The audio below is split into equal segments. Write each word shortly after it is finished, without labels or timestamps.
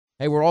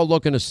Hey, we're all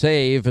looking to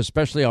save,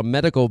 especially on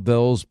medical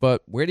bills,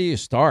 but where do you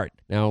start?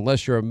 Now,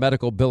 unless you're a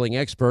medical billing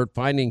expert,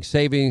 finding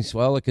savings,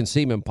 well, it can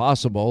seem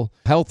impossible.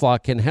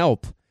 HealthLock can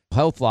help.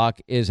 HealthLock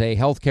is a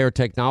healthcare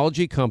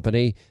technology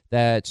company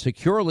that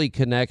securely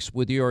connects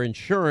with your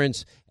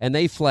insurance, and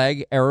they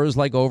flag errors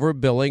like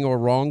overbilling or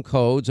wrong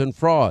codes and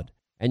fraud.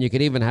 And you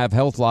can even have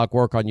HealthLock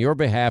work on your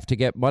behalf to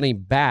get money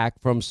back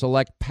from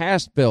select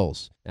past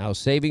bills. Now,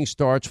 saving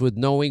starts with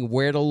knowing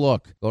where to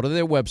look. Go to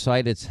their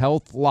website. It's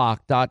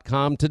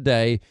healthlock.com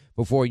today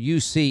before you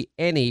see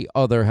any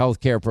other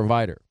healthcare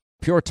provider.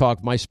 Pure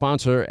Talk, my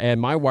sponsor and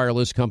my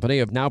wireless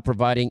company, are now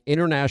providing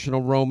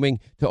international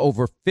roaming to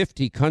over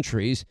 50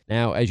 countries.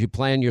 Now, as you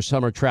plan your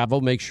summer travel,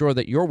 make sure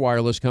that your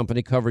wireless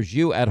company covers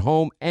you at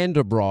home and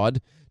abroad.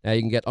 Now,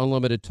 you can get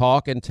unlimited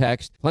talk and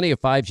text, plenty of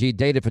 5G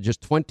data for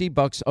just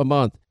 $20 a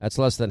month. That's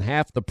less than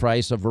half the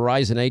price of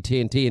Verizon,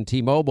 AT&T, and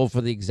T-Mobile for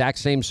the exact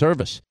same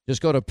service.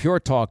 Just go to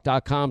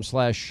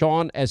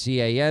puretalk.com/Sean,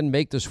 S-E-A-N.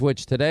 Make the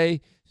switch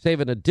today. Save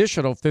an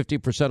additional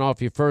 50%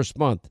 off your first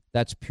month.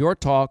 That's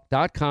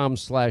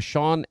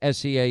puretalk.com/Sean,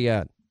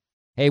 S-E-A-N.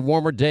 Hey,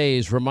 warmer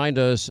days remind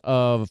us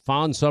of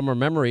fond summer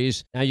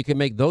memories. Now you can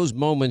make those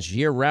moments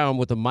year-round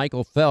with the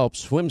Michael Phelps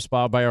Swim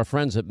Spa by our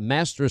friends at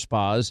Master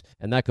Spas,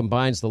 and that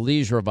combines the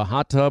leisure of a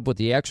hot tub with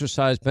the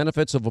exercise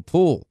benefits of a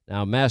pool.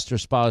 Now, Master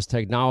Spa's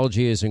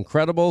technology is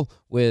incredible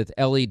with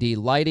LED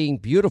lighting,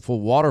 beautiful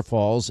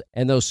waterfalls,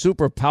 and those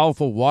super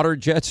powerful water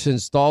jets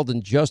installed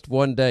in just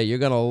one day. You're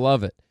going to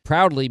love it.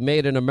 Proudly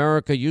made in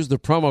America. Use the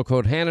promo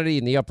code Hannity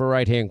in the upper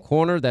right-hand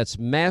corner. That's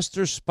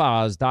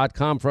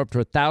masterspas.com for up to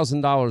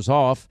 $1,000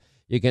 off.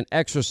 You can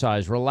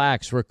exercise,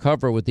 relax,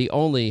 recover with the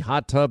only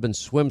hot tub and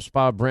swim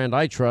spa brand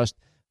I trust,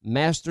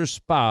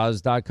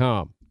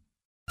 masterspas.com.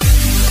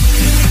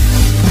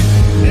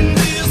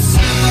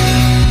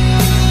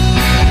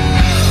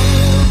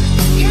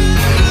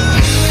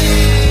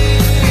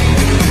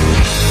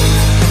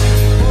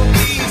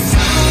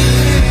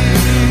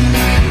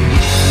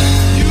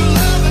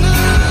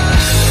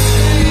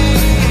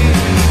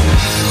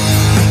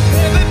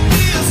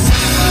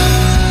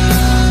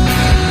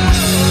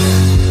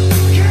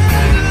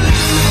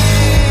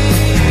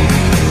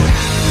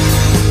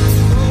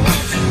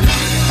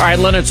 All right,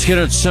 Leonard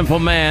Skinner, Simple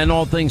Man,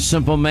 All Things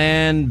Simple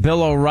Man,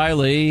 Bill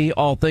O'Reilly,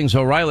 All Things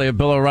O'Reilly at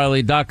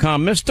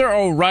BillO'Reilly.com. Mr.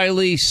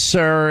 O'Reilly,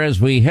 sir, as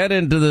we head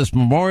into this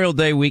Memorial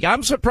Day week,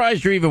 I'm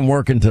surprised you're even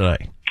working today.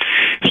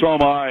 So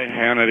am I,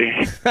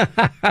 Hannity.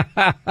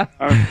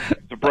 I'm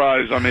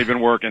surprised I'm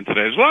even working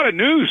today. There's a lot of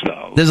news,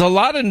 though. There's a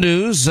lot of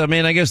news. I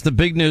mean, I guess the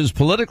big news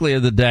politically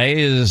of the day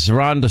is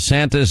Ron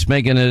DeSantis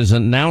making his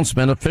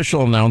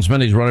official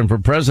announcement. He's running for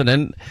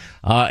president.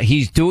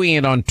 He's doing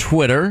it on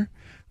Twitter.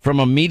 From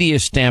a media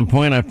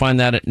standpoint, I find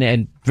that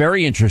a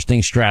very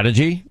interesting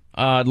strategy.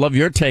 I'd love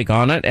your take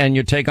on it and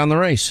your take on the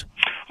race.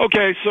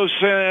 Okay, so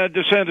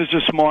DeSantis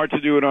is smart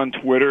to do it on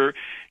Twitter.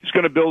 He's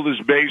going to build his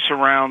base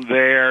around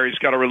there. He's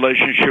got a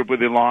relationship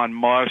with Elon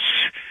Musk.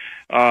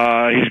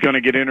 He's going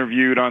to get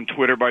interviewed on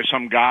Twitter by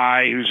some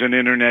guy who's an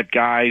internet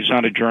guy. He's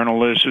not a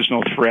journalist. There's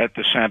no threat.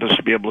 DeSantis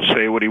will be able to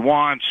say what he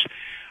wants.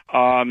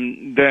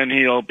 Then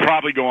he'll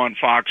probably go on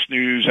Fox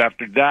News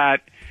after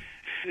that.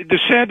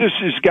 DeSantis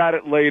has got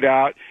it laid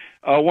out.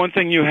 One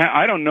thing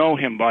I don't know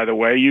him, by the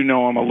way. You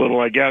know him a little,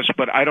 I guess,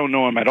 but I don't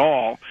know him at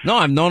all. No,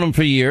 I've known him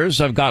for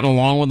years. I've gotten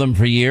along with him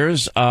for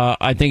years.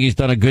 I think he's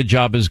done a good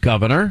job as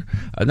governor.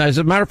 As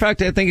a matter of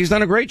fact, I think he's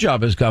done a great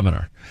job as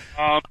governor.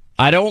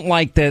 I don't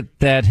like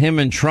that him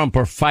and Trump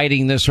are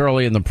fighting this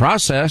early in the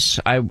process.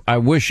 I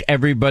wish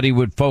everybody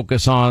would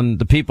focus on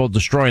the people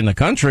destroying the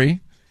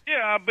country.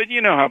 Yeah, but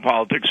you know how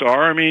politics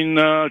are. I mean,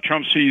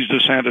 Trump sees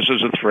DeSantis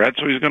as a threat,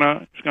 so he's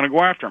gonna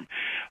go after him.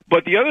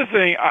 But the other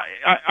thing,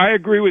 I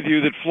agree with you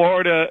that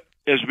Florida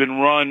has been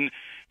run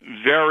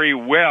very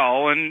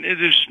well, and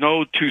there's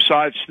no two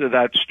sides to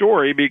that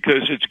story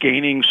because it's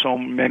gaining so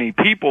many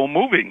people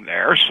moving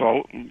there.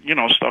 So, you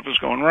know, stuff is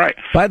going right.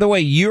 By the way,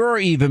 you're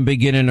even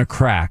beginning to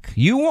crack.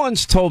 You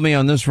once told me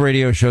on this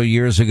radio show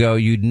years ago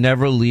you'd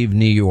never leave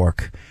New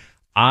York.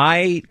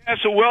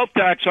 That's a wealth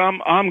tax.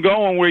 I'm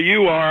going where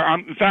you are.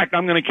 In fact,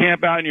 I'm going to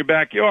camp out in your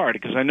backyard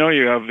because I know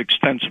you have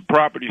extensive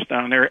properties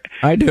down there.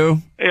 I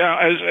do. Yeah,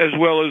 as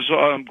well as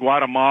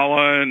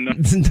Guatemala and.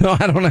 No,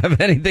 I don't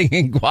have anything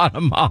in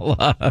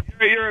Guatemala.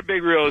 You're a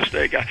big real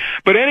estate guy.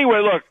 But anyway,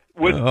 look.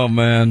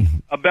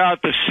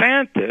 About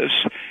DeSantis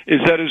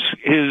is that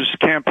his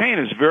campaign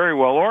is very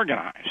well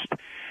organized,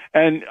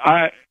 and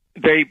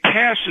they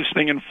passed this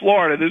thing in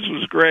Florida. This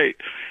was great.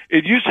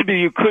 It used to be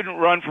you couldn't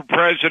run for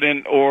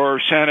president or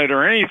senate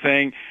or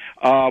anything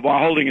while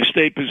holding a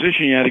state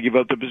position. You had to give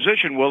up the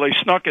position. Well, they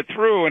snuck it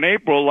through in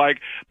April,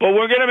 but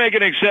we're going to make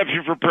an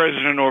exception for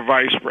president or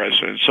vice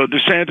president. So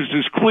DeSantis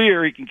is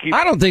clear. He can keep.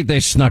 I don't think they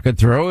snuck it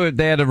through.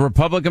 They had a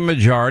Republican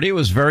majority. It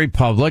was very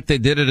public. They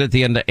did it at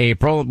the end of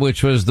April,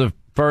 which was the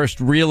first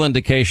real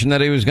indication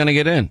that he was going to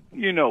get in.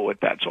 You know what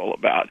that's all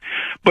about.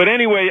 But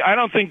anyway, I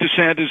don't think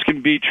DeSantis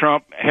can beat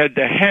Trump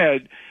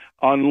head-to-head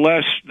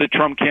unless the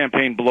Trump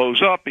campaign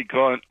blows up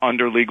because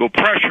under legal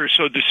pressure.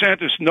 So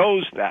DeSantis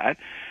knows that,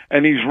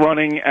 and he's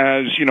running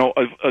as,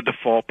 a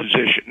default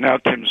position. Now,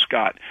 Tim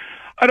Scott.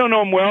 I don't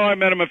know him well. I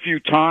met him a few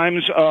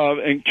times.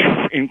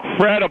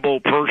 Incredible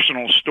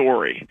personal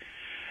story,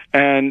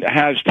 and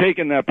has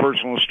taken that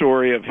personal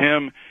story of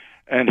him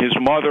and his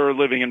mother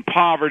living in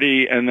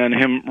poverty, and then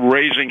him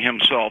raising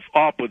himself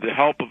up with the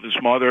help of his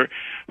mother,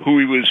 who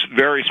he was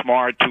very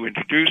smart to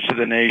introduce to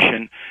the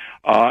nation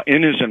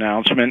in his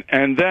announcement.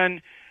 And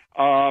then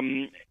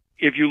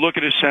if you look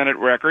at his Senate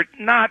record,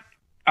 not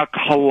a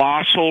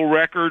colossal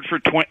record for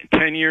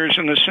 10 years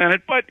in the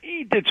Senate, but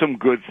he did some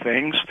good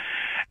things.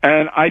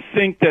 And I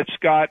think that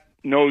Scott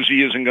knows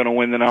he isn't going to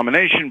win the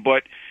nomination,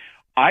 but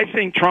I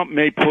think Trump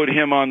may put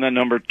him on the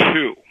number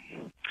 2.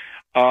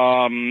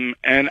 And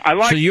I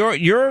like. So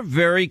you're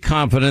very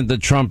confident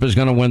that Trump is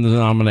going to win the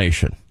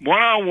nomination.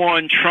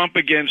 1-on-1, Trump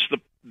against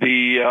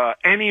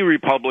any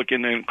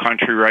Republican in the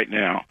country right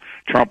now,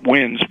 Trump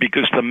wins,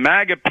 because the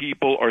MAGA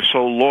people are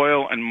so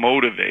loyal and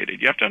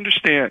motivated. You have to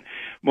understand,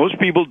 most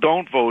people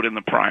don't vote in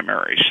the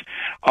primaries,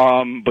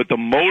 but the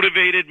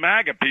motivated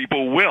MAGA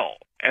people will.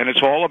 And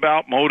it's all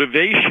about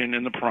motivation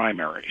in the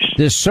primaries.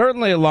 There's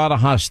certainly a lot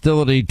of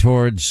hostility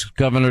towards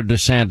Governor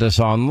DeSantis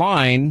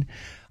online.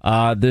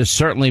 There's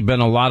certainly been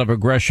a lot of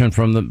aggression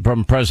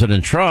from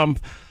President Trump.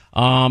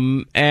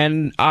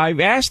 And I've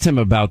asked him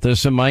about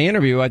this in my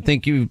interview. I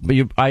think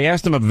I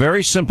asked him a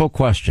very simple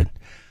question.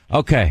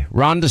 Okay,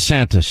 Ron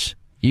DeSantis,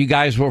 you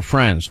guys were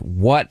friends.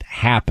 What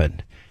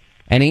happened?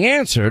 And he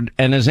answered,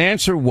 and his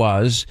answer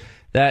was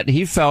that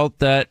he felt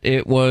that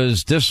it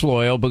was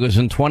disloyal because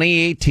in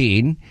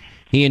 2018,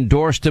 he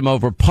endorsed him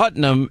over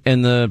Putnam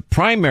in the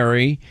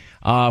primary,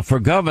 for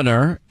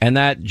governor, and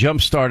that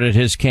jump-started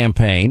his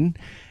campaign.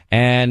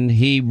 And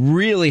he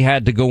really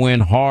had to go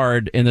in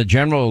hard in the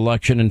general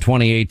election in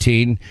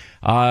 2018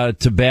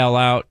 to bail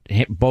out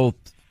both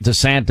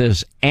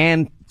DeSantis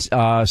and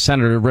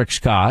Senator Rick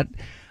Scott.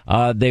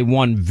 They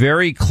won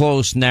very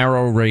close,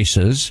 narrow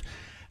races.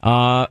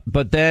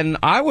 But then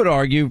I would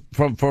argue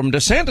from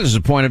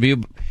DeSantis' point of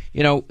view,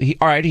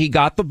 he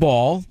got the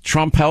ball.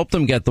 Trump helped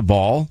him get the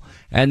ball,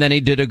 and then he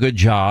did a good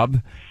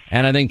job.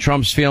 And I think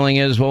Trump's feeling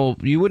is, well,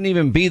 you wouldn't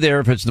even be there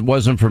if it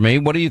wasn't for me.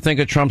 What do you think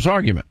of Trump's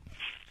argument?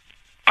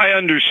 I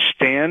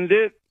understand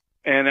it,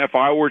 and if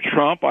I were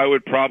Trump, I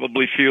would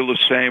probably feel the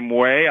same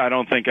way. I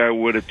don't think I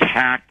would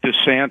attack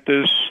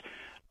DeSantis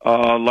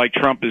like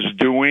Trump is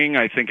doing.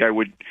 I think I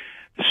would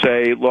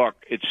say, look,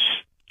 it's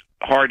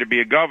hard to be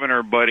a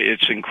governor, but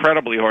it's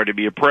incredibly hard to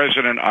be a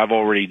president. I've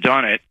already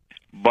done it.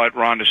 But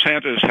Ron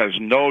DeSantis has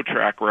no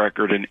track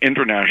record in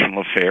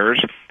international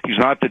affairs. He's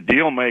not the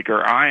deal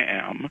maker I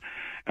am,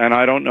 and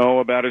I don't know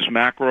about his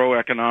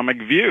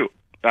macroeconomic view.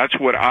 That's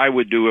what I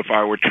would do if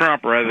I were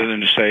Trump, rather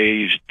than to say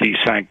he's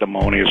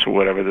de-sanctimonious or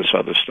whatever this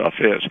other stuff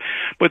is.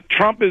 But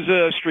Trump is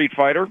a street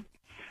fighter.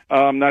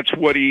 That's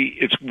what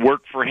it's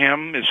worked for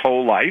him his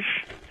whole life.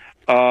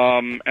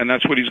 And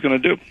that's what he's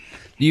going to do.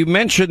 You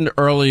mentioned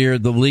earlier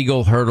the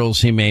legal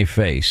hurdles he may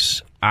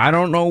face. I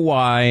don't know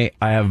why.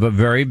 I have a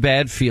very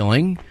bad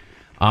feeling.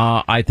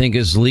 I think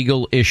his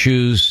legal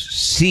issues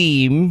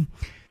seem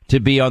to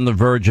be on the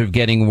verge of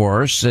getting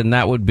worse, and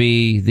that would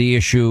be the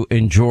issue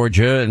in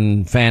Georgia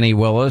and Fani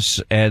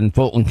Willis and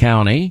Fulton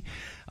County,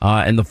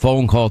 and the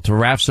phone call to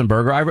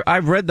Raffensperger.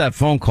 I've read that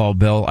phone call,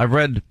 Bill. I've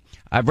read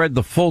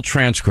the full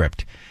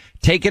transcript.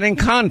 Take it in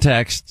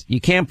context.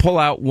 You can't pull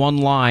out one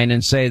line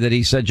and say that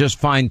he said just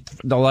find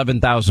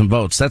 11,000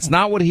 votes. That's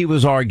not what he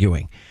was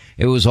arguing.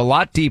 It was a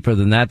lot deeper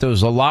than that. There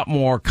was a lot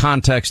more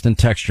context and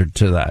texture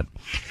to that.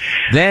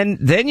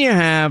 Then you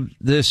have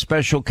this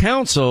special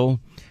counsel.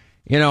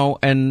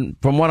 And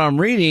from what I'm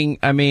reading,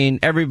 I mean,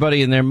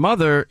 everybody and their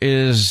mother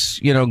is,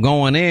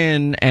 going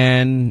in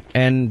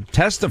and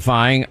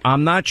testifying.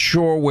 I'm not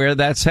sure where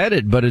that's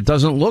headed, but it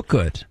doesn't look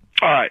good.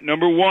 All right.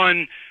 Number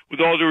one, with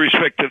all due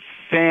respect to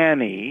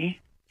Fani,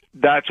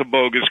 that's a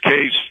bogus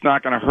case. It's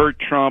not going to hurt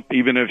Trump.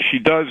 Even if she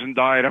does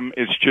indict him,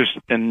 it's just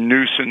a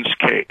nuisance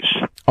case.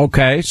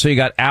 Okay. So you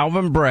got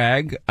Alvin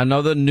Bragg,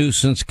 another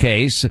nuisance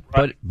case,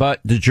 right.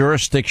 but the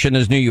jurisdiction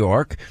is New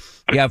York.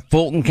 You have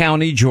Fulton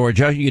County,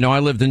 Georgia. I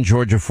lived in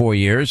Georgia 4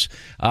 years.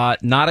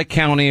 Not a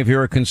county, if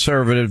you're a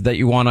conservative, that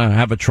you want to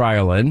have a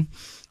trial in.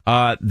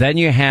 Then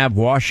you have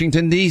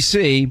Washington,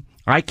 D.C.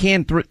 I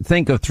can't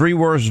think of 3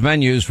 worse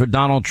venues for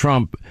Donald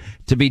Trump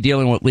to be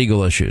dealing with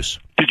legal issues.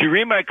 Did you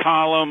read my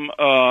column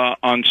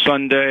on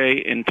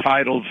Sunday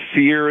entitled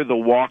Fear the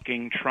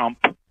Walking Trump?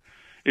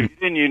 If you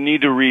didn't, you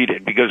need to read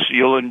it because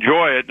you'll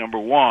enjoy it. Number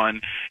one,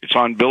 it's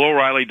on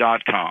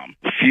BillO'Reilly.com.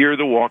 Fear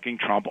the Walking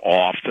Trump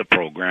off the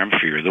program,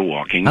 Fear the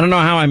Walking. I don't know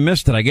how I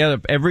missed it. I get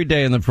up every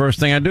day, and the first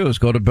thing I do is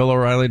go to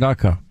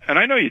BillO'Reilly.com. And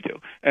I know you do.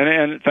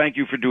 And thank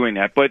you for doing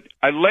that. But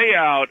I lay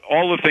out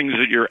all the things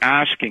that you're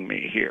asking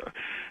me here.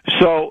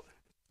 So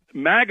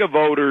MAGA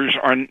voters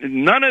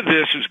none of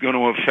this is going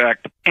to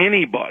affect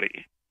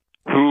anybody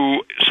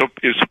who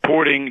is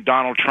supporting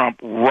Donald Trump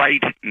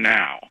right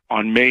now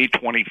on May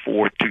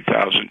 24th,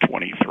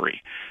 2023.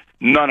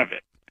 None of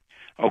it.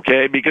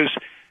 Okay? Because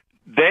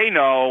they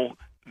know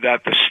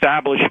that the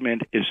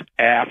establishment is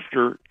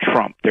after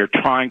Trump. They're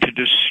trying to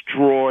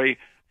destroy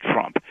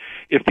Trump.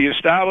 If the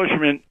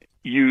establishment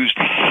used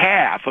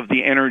half of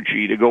the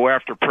energy to go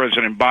after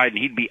President Biden,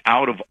 he'd be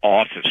out of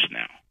office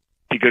now,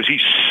 because he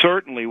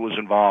certainly was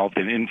involved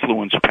in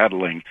influence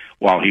peddling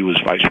while he was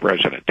vice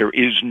president. There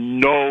is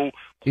no...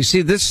 You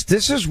see,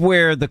 this is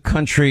where the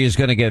country is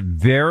going to get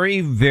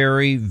very,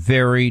 very,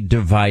 very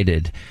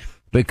divided,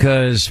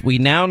 because we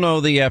now know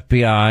the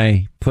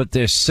FBI put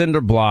their cinder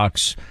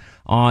blocks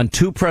on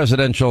 2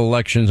 presidential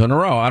elections in a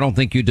row. I don't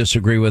think you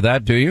disagree with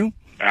that, do you?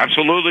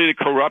 Absolutely. The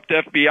corrupt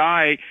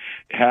FBI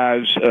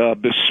has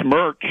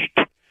besmirched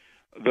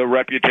the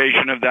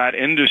reputation of that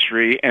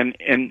industry, and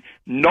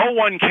no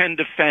one can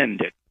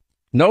defend it.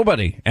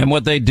 Nobody. And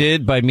what they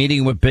did by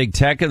meeting with big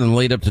tech in the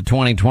lead up to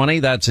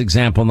 2020, that's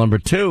example number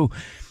 2.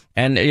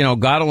 And, you know,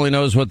 God only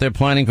knows what they're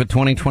planning for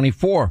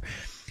 2024.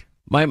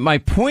 My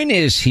point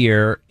is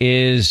here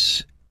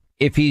is,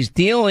 if he's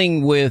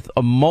dealing with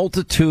a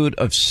multitude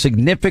of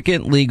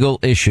significant legal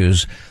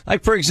issues,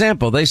 like, for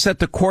example, they set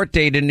the court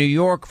date in New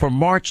York for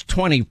March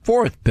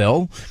 24th,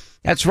 Bill.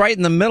 That's right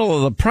in the middle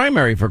of the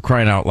primary, for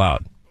crying out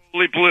loud.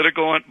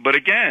 Political, but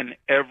again,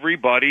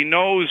 everybody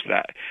knows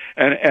that.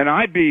 And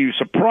I'd be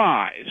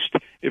surprised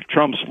if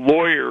Trump's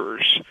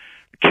lawyers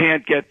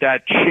can't get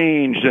that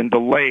changed and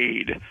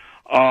delayed.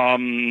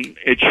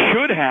 It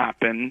should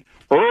happen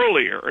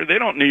earlier. They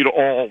don't need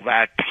all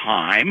that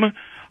time.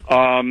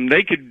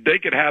 They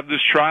could have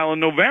this trial in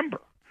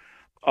November.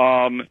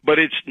 But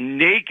it's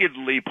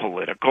nakedly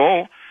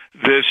political.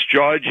 This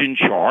judge in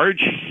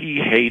charge,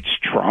 he hates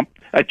Trump.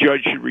 That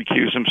judge should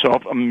recuse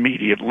himself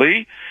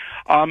immediately.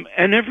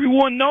 And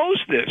everyone knows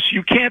this.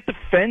 You can't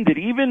defend it.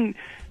 Even,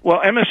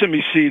 well,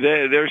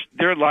 MSNBC,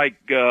 they're like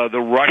the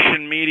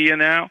Russian media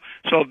now,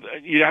 so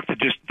you have to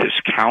just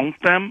discount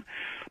them.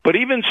 But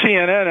even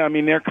CNN, I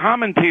mean, their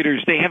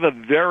commentators, they have a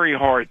very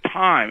hard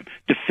time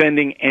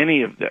defending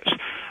any of this.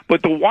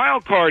 But the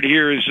wild card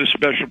here is the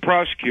special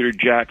prosecutor,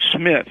 Jack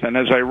Smith. And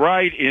as I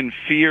write in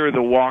Fear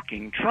the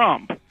Walking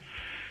Trump,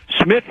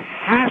 Smith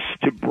has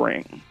to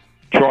bring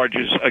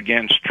charges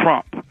against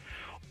Trump,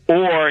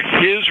 or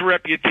his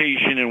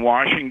reputation in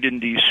Washington,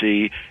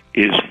 D.C.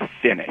 is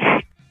finished.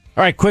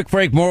 All right, quick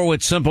break. More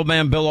with Simple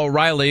Man Bill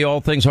O'Reilly.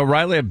 All things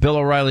O'Reilly at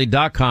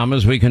BillO'Reilly.com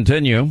as we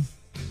continue.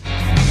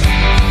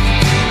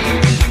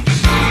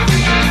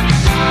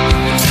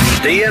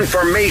 The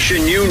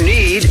information you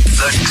need,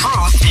 the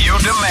truth you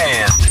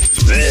demand.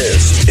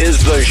 This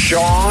is the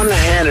Sean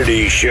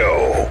Hannity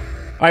Show.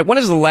 All right, when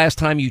is the last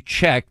time you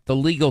checked the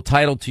legal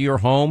title to your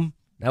home?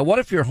 Now, what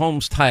if your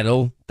home's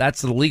title,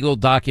 that's the legal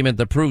document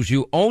that proves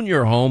you own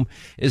your home,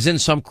 is in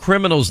some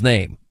criminal's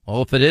name?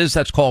 Well, if it is,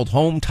 that's called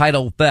home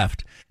title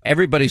theft.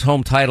 Everybody's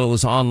home title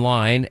is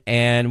online,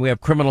 and we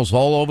have criminals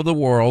all over the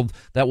world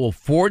that will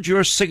forge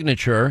your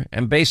signature,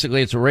 and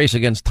basically it's a race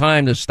against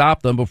time to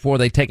stop them before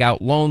they take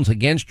out loans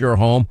against your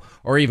home,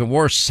 or even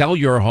worse, sell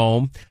your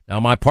home. Now,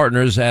 my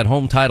partners at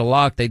Home Title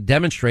Lock, they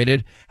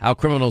demonstrated how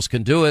criminals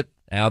can do it.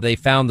 Now, they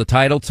found the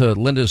title to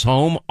Linda's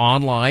home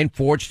online,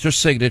 forged her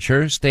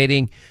signature,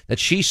 stating that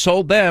she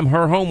sold them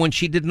her home when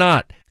she did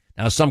not.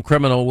 Now, some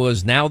criminal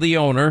was now the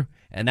owner,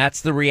 and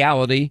that's the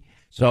reality.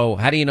 So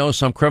how do you know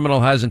some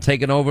criminal hasn't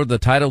taken over the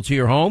title to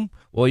your home?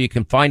 Well, you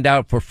can find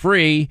out for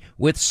free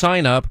with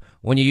sign up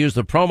when you use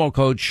the promo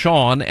code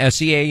Sean,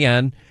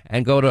 S-E-A-N,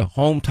 and go to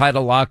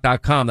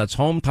HomeTitleLock.com. That's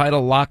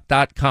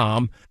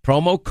HomeTitleLock.com,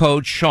 promo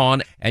code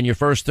Sean, and your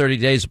first 30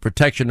 days of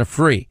protection are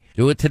free.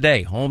 Do it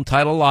today.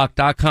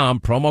 HomeTitleLock.com,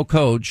 promo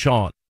code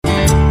Sean.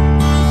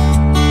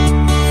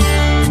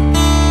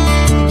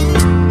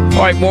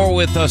 All right, more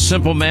with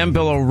Simple Man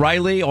Bill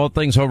O'Reilly. All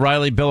things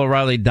O'Reilly,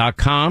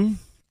 BillO'Reilly.com.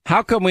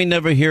 How come we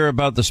never hear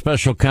about the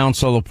special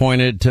counsel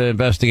appointed to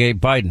investigate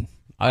Biden?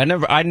 I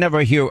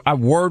never hear a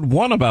word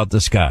one about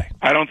this guy.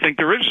 I don't think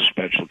there is a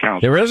special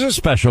counsel. There is a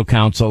special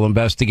counsel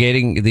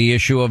investigating the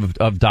issue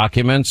of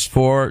documents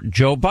for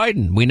Joe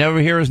Biden. We never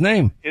hear his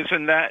name.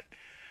 Isn't that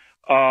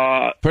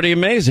pretty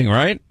amazing,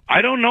 right?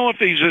 I don't know if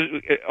he's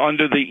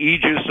under the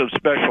aegis of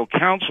special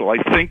counsel.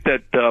 I think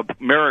that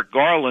Merrick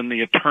Garland, the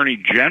Attorney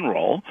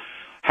General,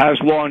 has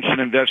launched an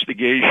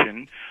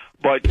investigation.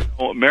 But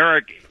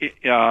Merrick,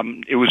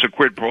 it was a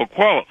quid pro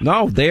quo.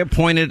 No, they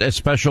appointed a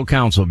special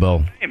counsel,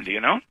 Bill. Do you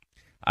know?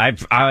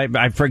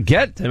 I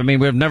forget. I mean,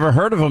 we've never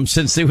heard of him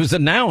since he was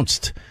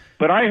announced.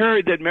 But I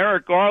heard that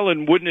Merrick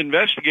Garland wouldn't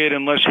investigate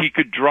unless he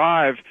could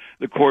drive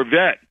the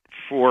Corvette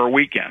for a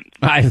weekend.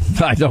 I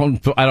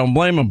don't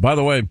blame him. By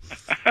the way,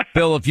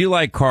 Bill, if you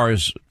like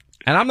cars,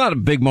 and I'm not a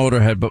big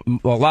motorhead, but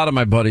a lot of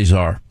my buddies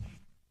are.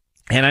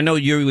 And I know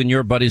you and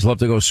your buddies love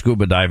to go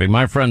scuba diving.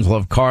 My friends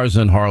love cars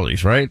and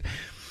Harleys, right?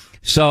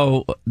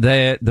 So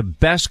the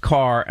best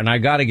car, and I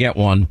got to get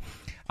one.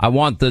 I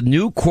want the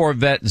new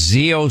Corvette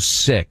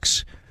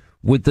Z06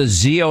 with the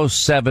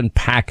Z07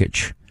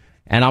 package.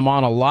 And I'm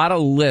on a lot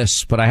of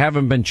lists, but I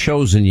haven't been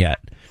chosen yet.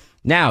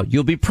 Now,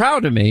 you'll be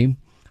proud of me.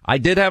 I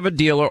did have a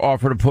dealer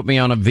offer to put me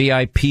on a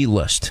VIP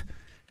list,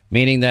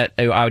 meaning that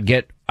I would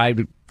get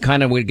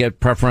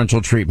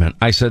preferential treatment.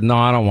 I said, no,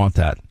 I don't want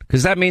that,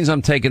 because that means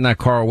I'm taking that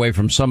car away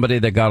from somebody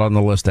that got on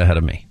the list ahead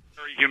of me.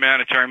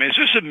 humanitarian. Is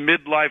this a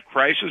midlife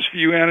crisis for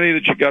you, Anthony,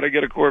 that you got to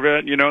get a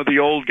Corvette? You know, the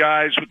old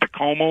guys with the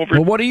comb over.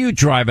 Well, what are you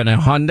driving, a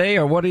Hyundai,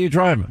 or what are you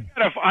driving?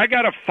 I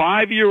got a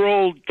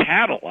 5-year-old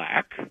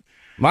Cadillac.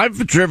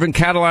 I've driven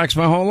Cadillacs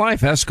my whole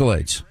life,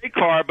 Escalades. Great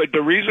car, but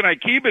the reason I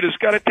keep it is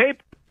got a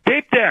tape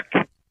deck.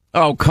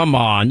 Oh, come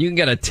on. You can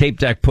get a tape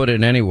deck put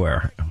in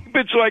anywhere. Keep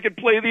it so I can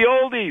play the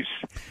oldies.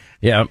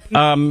 Yeah.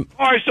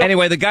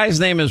 Anyway, the guy's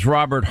name is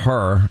Robert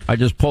Hur. I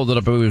just pulled it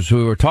up as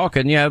we were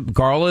talking. Yeah,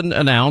 Garland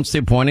announced the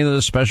appointing of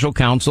the special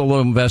counsel to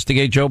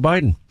investigate Joe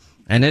Biden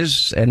and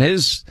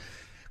his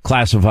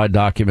classified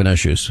document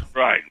issues.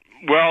 Right.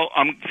 Well,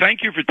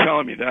 thank you for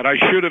telling me that. I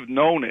should have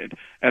known it,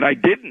 and I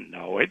didn't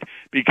know it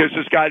because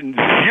it's gotten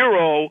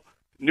zero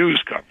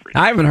news coverage.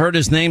 I haven't heard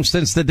his name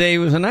since the day he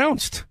was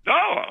announced. No,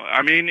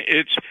 I mean,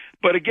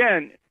 but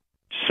again,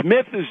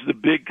 Smith is the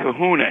big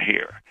kahuna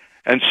here.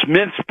 And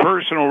Smith's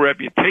personal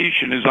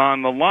reputation is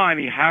on the line.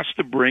 He has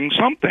to bring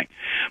something.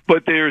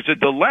 But there's a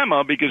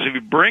dilemma because if he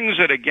brings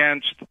it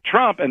against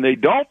Trump and they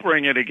don't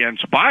bring it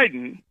against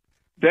Biden,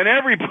 then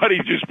everybody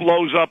just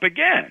blows up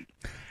again.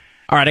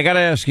 All right, I got to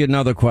ask you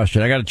another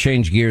question. I got to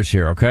change gears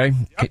here, okay?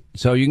 Yep.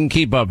 So you can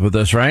keep up with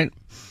this, right?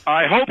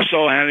 I hope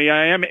so, Andy.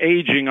 I am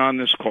aging on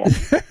this call.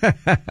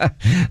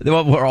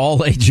 Well, we're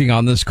all aging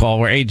on this call.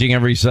 We're aging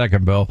every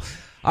second, Bill.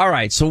 All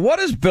right, so what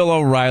does Bill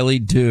O'Reilly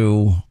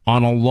do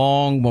on a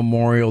long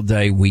Memorial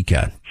Day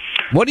weekend?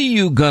 What are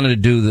you going to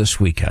do this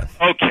weekend?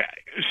 Okay,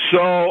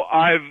 so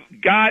I've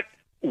got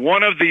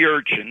one of the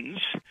urchins.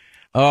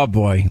 Oh,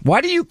 boy.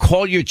 Why do you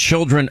call your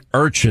children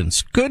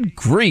urchins? Good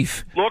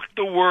grief. Look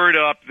the word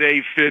up.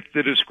 They fit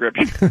the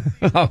description.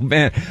 Oh,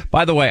 man.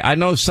 By the way, I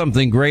know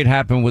something great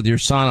happened with your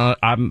son.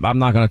 I'm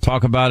not going to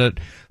talk about it,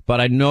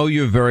 but I know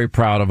you're very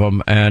proud of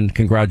him, and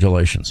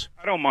congratulations.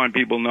 I don't mind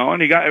people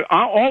knowing. He got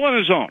all on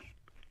his own.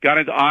 Got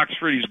into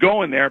Oxford. He's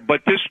going there,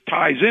 but this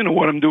ties into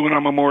what I'm doing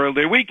on Memorial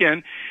Day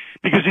weekend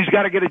because he's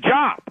got to get a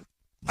job.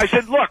 I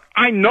said, look,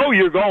 I know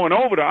you're going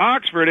over to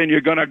Oxford and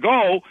you're going to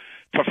go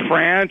to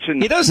France.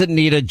 And he doesn't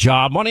need a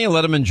job. Why don't you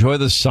let him enjoy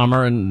the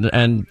summer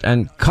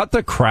and cut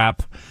the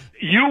crap?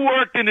 You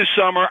worked in the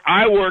summer.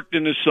 I worked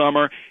in the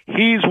summer.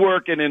 He's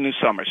working in the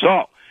summer.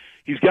 So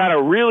he's got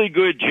a really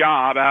good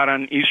job out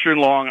on Eastern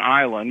Long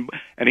Island,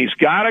 and he's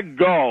got to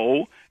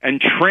go and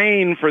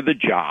train for the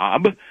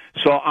job.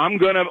 So I'm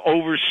going to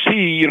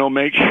oversee,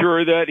 make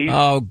sure that he's...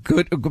 Oh,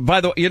 good.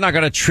 By the way, you're not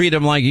going to treat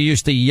him like you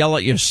used to yell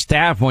at your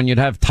staff when you'd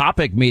have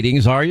topic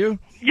meetings, are you?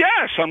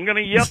 Yes, I'm going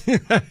to yell.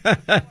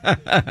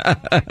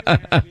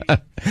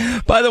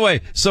 By the way,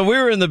 so we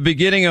were in the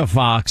beginning of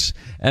Fox,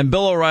 and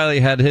Bill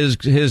O'Reilly had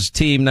his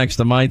team next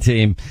to my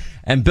team,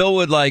 and Bill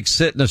would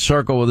sit in a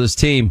circle with his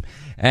team,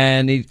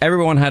 and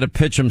everyone had to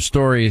pitch him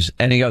stories,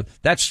 and he goes,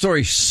 that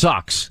story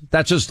sucks.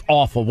 That's just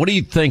awful. What are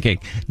you thinking?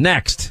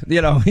 Next.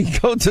 He'd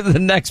go to the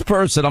next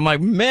person. I'm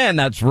like, man,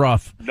 that's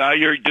rough. No,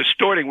 you're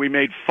distorting. We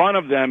made fun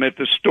of them if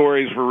the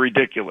stories were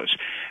ridiculous.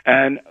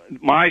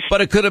 But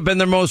it could have been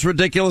their most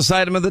ridiculous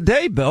item of the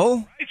day,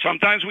 Bill.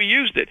 Sometimes we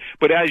used it.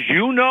 But as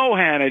you know,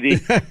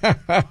 Hannity,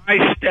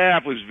 my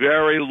staff was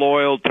very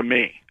loyal to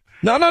me.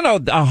 No,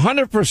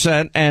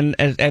 100%. And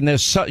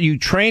you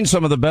train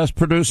some of the best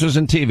producers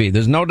in TV.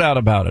 There's no doubt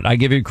about it. I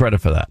give you credit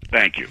for that.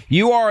 Thank you.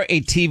 You are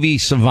a TV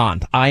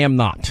savant. I am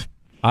not.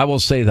 I will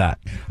say that.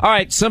 All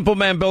right, Simple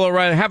Man Bill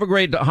O'Reilly. Have a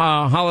great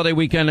holiday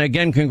weekend.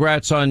 Again,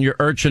 congrats on your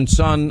urchin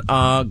son.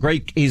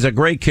 Great. He's a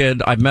great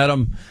kid. I've met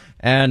him.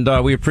 And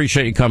we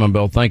appreciate you coming,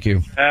 Bill. Thank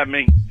you. Have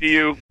me. See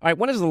you. All right,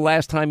 when is the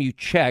last time you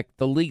checked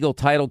the legal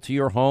title to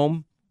your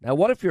home? Now,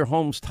 what if your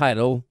home's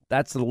title,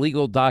 that's the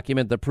legal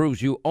document that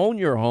proves you own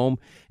your home,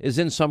 is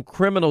in some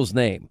criminal's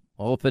name?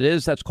 Well, if it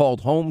is, that's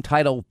called home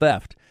title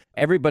theft.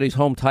 Everybody's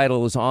home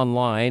title is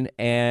online,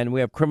 and we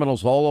have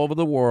criminals all over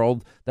the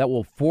world that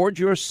will forge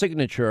your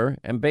signature,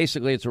 and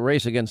basically it's a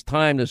race against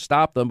time to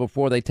stop them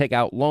before they take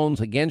out loans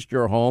against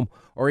your home,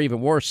 or even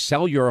worse,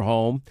 sell your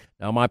home.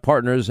 Now, my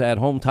partners at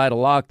Home Title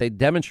Lock, they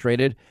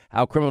demonstrated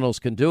how criminals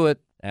can do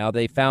it. Now,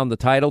 they found the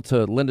title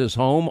to Linda's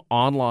home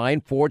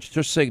online, forged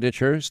her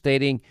signature,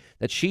 stating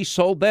that she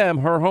sold them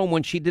her home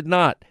when she did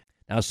not.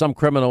 Now, some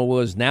criminal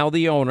was now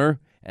the owner,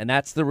 and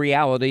that's the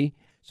reality.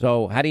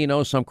 So how do you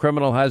know some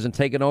criminal hasn't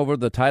taken over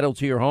the title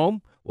to your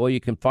home? Well, you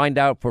can find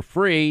out for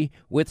free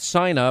with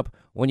sign up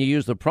when you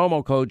use the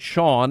promo code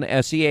Sean,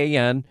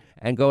 S-E-A-N,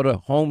 and go to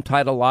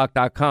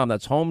HometitleLock.com.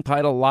 That's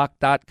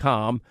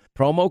HometitleLock.com,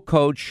 promo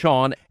code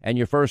Sean, and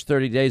your first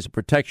 30 days of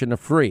protection are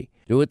free.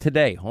 Do it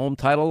today.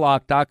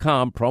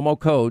 HometitleLock.com, promo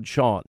code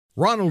Sean.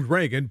 Ronald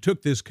Reagan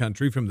took this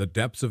country from the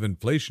depths of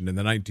inflation in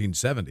the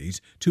 1970s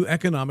to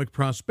economic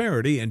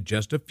prosperity in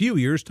just a few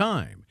years'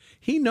 time.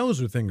 He knows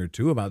a thing or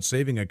two about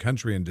saving a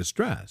country in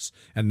distress,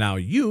 and now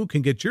you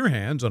can get your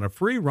hands on a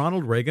free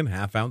Ronald Reagan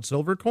half-ounce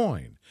silver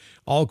coin.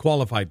 All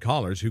qualified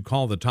callers who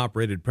call the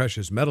top-rated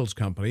precious metals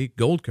company,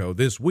 Goldco,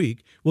 this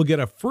week will get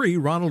a free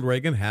Ronald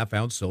Reagan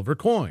half-ounce silver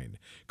coin.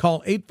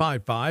 Call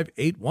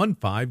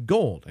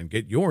 855-815-GOLD and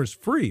get yours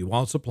free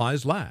while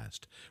supplies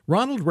last.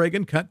 Ronald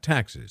Reagan cut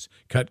taxes,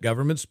 cut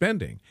government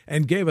spending,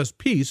 and gave us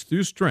peace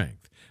through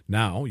strength.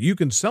 Now you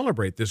can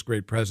celebrate this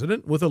great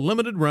president with a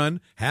limited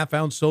run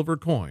half-ounce silver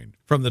coin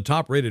from the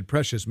top-rated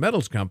precious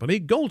metals company,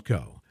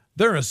 Goldco.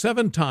 They're a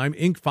 7-time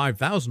Inc.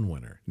 5000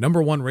 winner,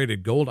 #1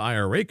 rated gold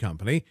IRA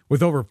company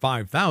with over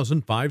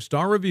 5,000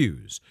 5-star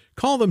reviews.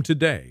 Call them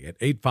today at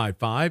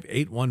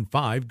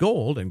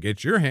 855-815-GOLD and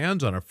get your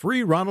hands on a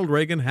free Ronald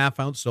Reagan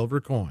half-ounce silver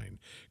coin.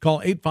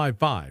 Call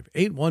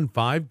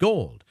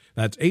 855-815-GOLD.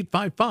 That's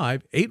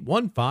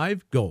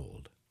 855-815-GOLD.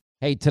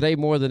 Hey, today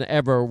more than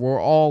ever,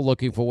 we're all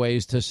looking for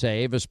ways to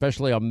save,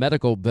 especially on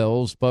medical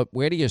bills, but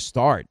where do you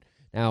start?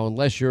 Now,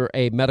 unless you're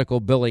a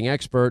medical billing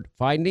expert,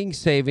 finding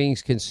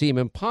savings can seem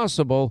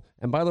impossible.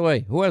 And by the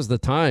way, who has the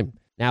time?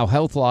 Now,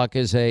 HealthLock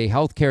is a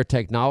healthcare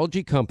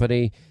technology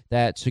company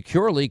that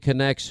securely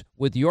connects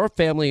with your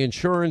family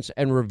insurance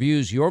and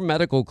reviews your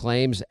medical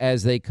claims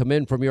as they come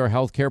in from your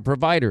healthcare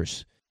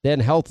providers.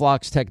 Then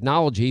HealthLock's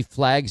technology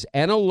flags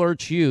and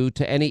alerts you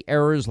to any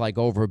errors like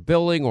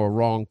overbilling or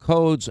wrong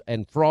codes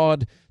and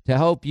fraud to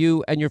help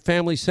you and your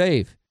family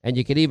save. And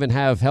you can even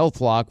have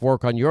HealthLock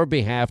work on your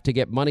behalf to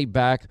get money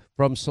back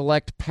from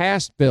select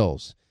past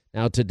bills.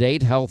 Now, to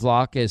date,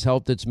 HealthLock has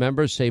helped its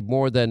members save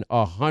more than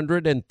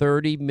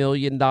 $130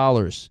 million.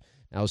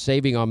 Now,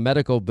 saving on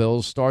medical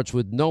bills starts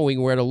with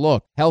knowing where to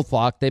look.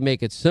 HealthLock, they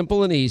make it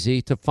simple and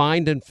easy to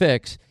find and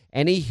fix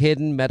any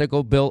hidden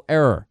medical bill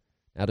error.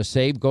 Now, to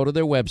save, go to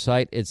their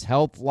website. It's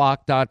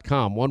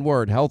healthlock.com. One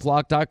word,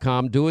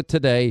 healthlock.com. Do it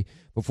today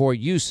before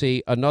you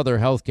see another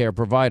healthcare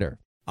provider.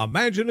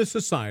 Imagine a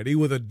society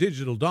with a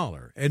digital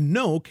dollar and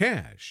no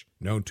cash.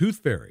 No tooth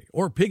fairy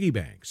or piggy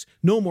banks.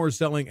 No more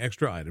selling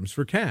extra items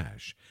for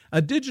cash.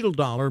 A digital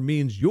dollar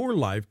means your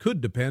life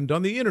could depend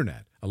on the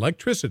internet,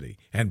 electricity,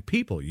 and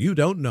people you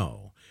don't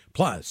know.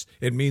 Plus,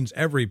 it means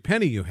every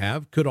penny you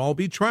have could all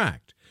be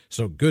tracked.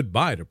 So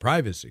goodbye to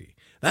privacy.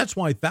 That's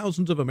why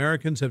thousands of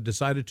Americans have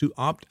decided to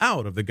opt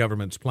out of the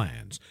government's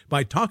plans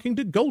by talking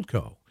to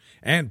Goldco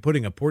and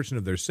putting a portion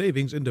of their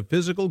savings into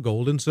physical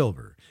gold and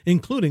silver,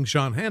 including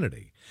Sean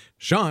Hannity.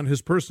 Sean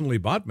has personally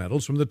bought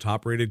metals from the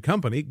top-rated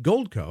company,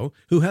 Goldco,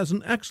 who has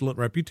an excellent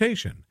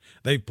reputation.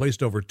 They've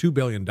placed over $2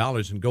 billion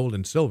in gold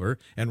and silver,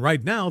 and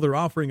right now they're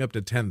offering up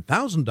to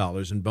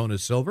 $10,000 in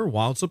bonus silver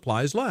while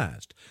supplies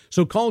last.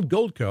 So call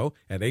Goldco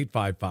at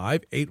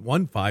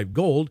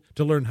 855-815-GOLD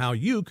to learn how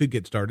you could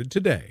get started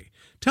today.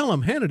 Tell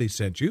them Hannity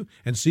sent you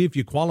and see if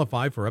you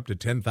qualify for up to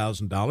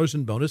 $10,000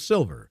 in bonus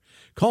silver.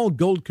 Call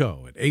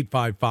Goldco at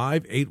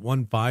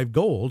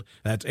 855-815-GOLD.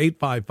 That's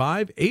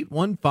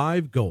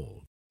 855-815-GOLD.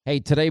 Hey,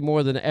 today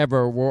more than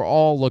ever, we're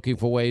all looking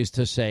for ways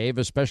to save,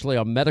 especially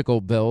on medical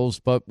bills,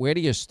 but where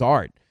do you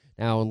start?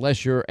 Now,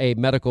 unless you're a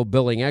medical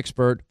billing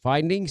expert,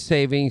 finding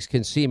savings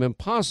can seem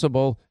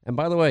impossible. And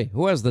by the way,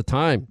 who has the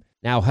time?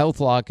 Now,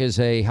 HealthLock is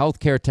a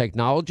healthcare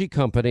technology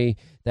company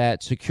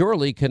that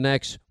securely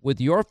connects with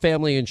your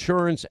family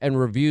insurance and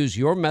reviews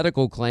your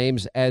medical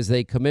claims as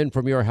they come in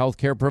from your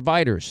healthcare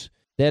providers.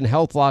 Then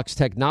HealthLock's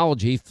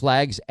technology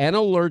flags and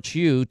alerts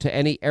you to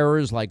any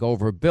errors like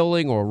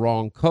overbilling or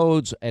wrong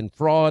codes and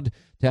fraud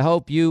to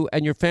help you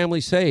and your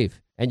family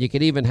save. And you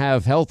can even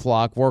have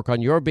HealthLock work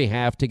on your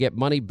behalf to get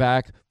money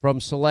back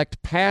from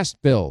select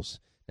past bills.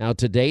 Now,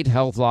 to date,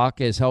 HealthLock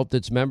has helped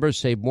its members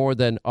save more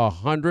than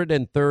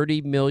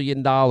 $130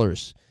 million.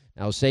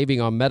 Now, saving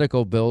on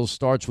medical bills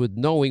starts with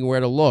knowing where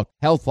to look.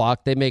 HealthLock,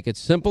 they make it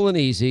simple and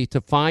easy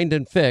to find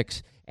and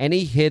fix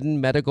any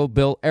hidden medical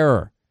bill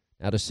error.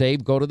 Now, to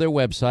save, go to their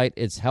website.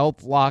 It's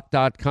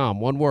healthlock.com.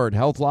 One word,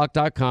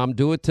 healthlock.com.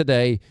 Do it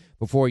today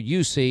before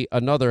you see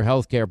another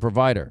healthcare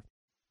provider.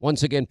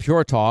 Once again,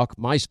 Pure Talk,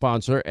 my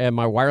sponsor and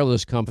my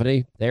wireless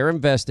company, they're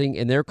investing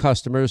in their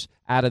customers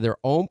out of their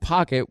own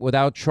pocket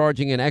without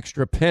charging an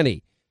extra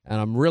penny. And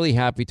I'm really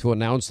happy to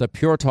announce that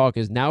Pure Talk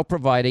is now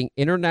providing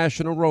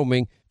international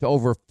roaming to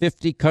over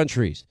 50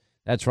 countries.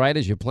 That's right.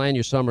 As you plan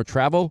your summer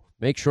travel,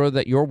 make sure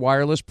that your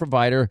wireless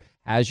provider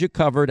has you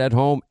covered at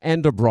home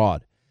and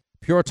abroad.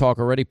 Pure Talk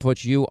already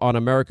puts you on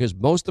America's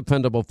most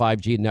dependable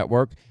 5G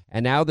network,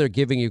 and now they're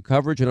giving you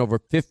coverage in over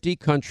 50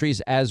 countries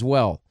as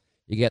well.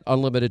 You get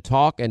unlimited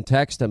talk and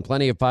text and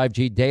plenty of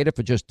 5G data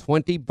for just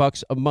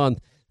 $20 a month.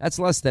 That's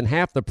less than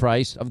half the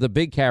price of the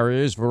big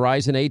carriers,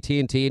 Verizon,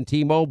 AT&T, and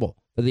T-Mobile,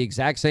 for the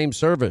exact same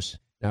service.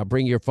 Now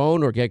bring your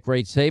phone or get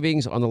great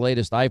savings on the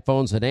latest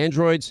iPhones and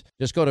Androids.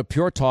 Just go to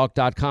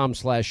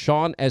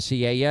puretalk.com/Sean,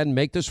 S-E-A-N.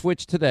 Make the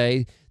switch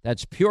today.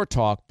 That's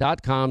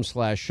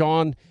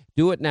puretalk.com/Sean.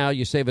 Do it now.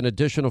 You save an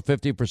additional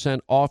 50%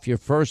 off your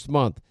first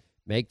month.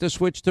 Make the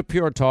switch to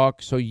Pure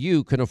Talk so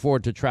you can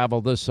afford to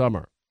travel this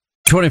summer.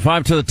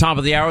 25 to the top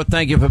of the hour.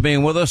 Thank you for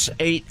being with us.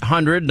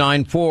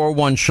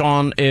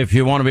 800-941-SEAN if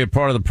you want to be a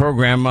part of the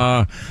program.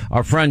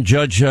 Our friend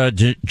Judge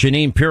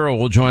Jeanine Pirro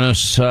will join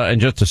us in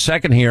just a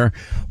second here.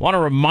 Want to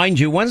remind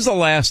you, when's the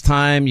last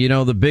time,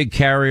 the big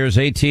carriers,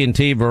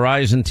 AT&T,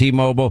 Verizon,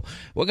 T-Mobile,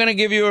 we're going to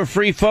give you a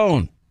free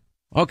phone.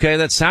 Okay,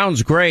 that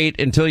sounds great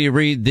until you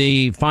read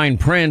the fine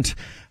print,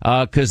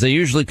 because they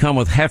usually come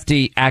with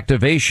hefty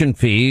activation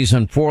fees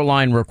and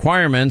 4-line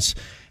requirements.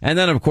 And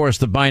then, of course,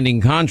 the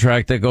binding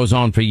contract that goes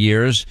on for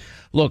years.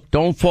 Look,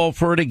 don't fall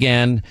for it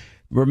again.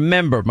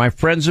 Remember, my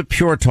friends at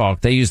Pure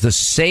Talk, they use the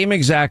same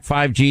exact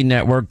 5G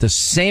network, the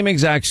same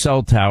exact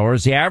cell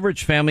towers. The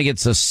average family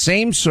gets the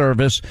same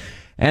service,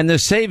 and they're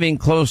saving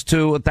close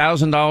to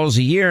 $1,000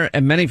 a year,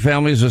 and many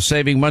families are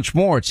saving much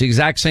more. It's the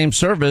exact same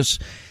service,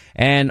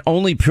 and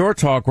only Pure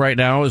Talk right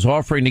now is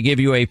offering to give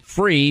you a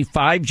free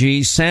 5G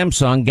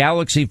Samsung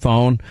Galaxy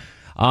phone,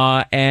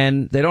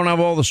 and they don't have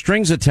all the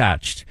strings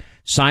attached.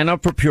 Sign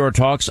up for Pure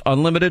Talk's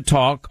unlimited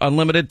talk,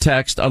 unlimited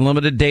text,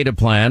 unlimited data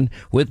plan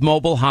with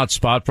mobile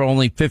hotspot for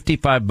only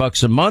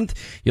 $55 a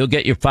month. You'll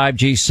get your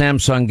 5G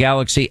Samsung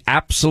Galaxy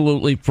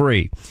absolutely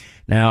free.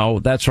 Now,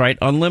 that's right,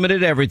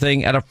 unlimited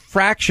everything at a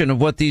fraction of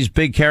what these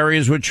big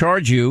carriers would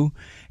charge you,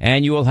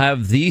 and you will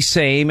have the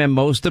same and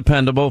most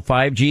dependable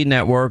 5G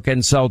network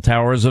and cell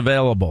towers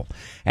available.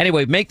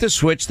 Anyway, make the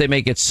switch. They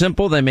make it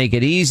simple. They make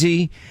it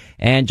easy.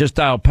 And just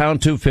dial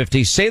pound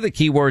 250. Say the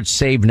keyword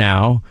save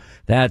now.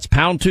 That's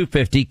pound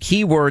 250,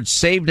 keyword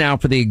save now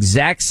for the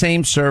exact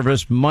same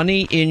service,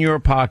 money in your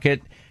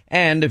pocket.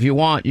 And if you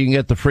want, you can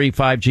get the free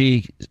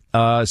 5G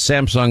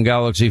Samsung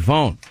Galaxy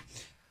phone.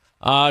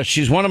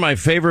 She's one of my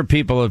favorite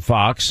people at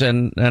Fox,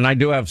 and I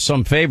do have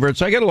some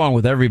favorites. I get along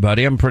with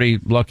everybody. I'm pretty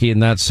lucky in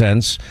that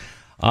sense.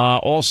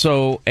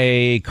 Also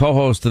a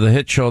co-host of the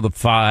hit show, The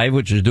Five,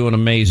 which is doing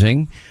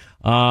amazing.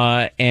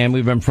 And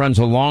we've been friends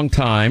a long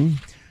time.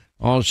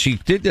 Oh, she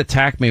did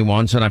attack me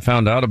once, and I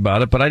found out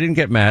about it, but I didn't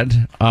get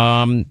mad.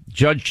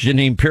 Judge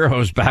Jeanine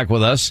Pirro is back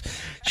with us.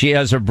 She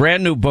has a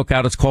brand new book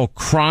out. It's called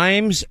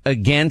Crimes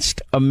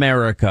Against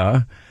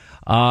America.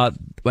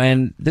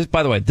 And this,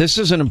 by the way, this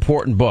is an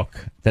important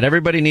book that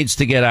everybody needs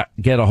to get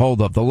a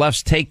hold of. The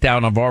left's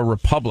takedown of our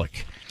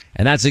republic.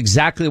 And that's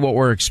exactly what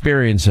we're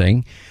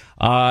experiencing.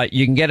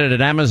 You can get it at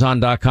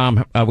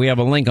Amazon.com. We have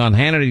a link on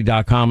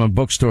Hannity.com and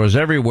bookstores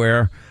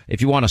everywhere.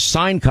 If you want a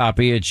signed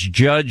copy, it's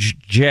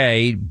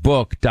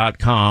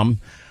JudgeJBook.com.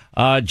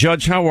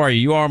 Judge, how are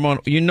you?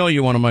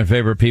 You're one of my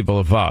favorite people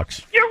at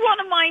Fox. You're one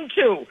of mine,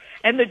 too.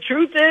 And the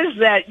truth is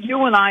that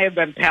you and I have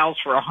been pals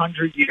for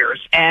 100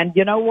 years. And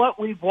you know what?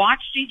 We've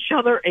watched each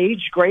other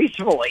age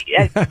gracefully.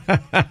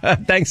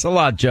 Thanks a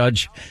lot,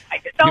 Judge.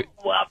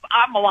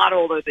 I'm a lot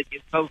older than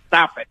you, so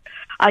stop it.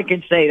 I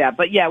can say that.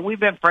 But, yeah, we've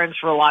been friends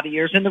for a lot of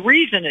years. And the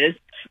reason is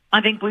I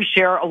think we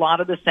share a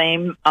lot of the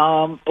same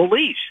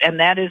beliefs,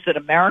 and that is that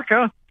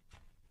America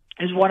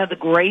is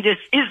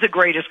the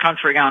greatest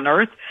country on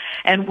earth,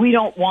 and we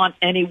don't want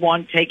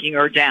anyone taking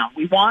her down.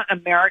 We want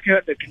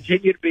America to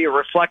continue to be a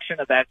reflection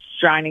of that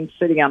shining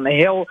city on the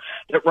hill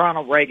that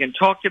Ronald Reagan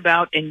talked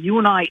about, and you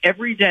and I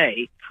every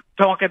day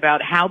talk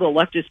about how the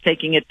left is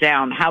taking it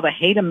down, how the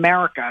Hate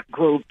America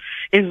group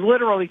is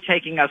literally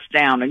taking us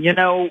down. And, you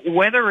know,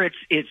 whether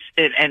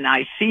and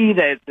I see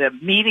the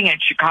meeting in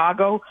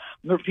Chicago,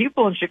 the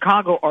people in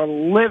Chicago are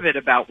livid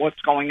about what's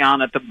going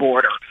on at the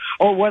border.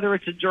 Or whether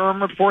it's a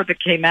Durham report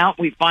that came out,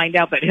 we find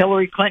out that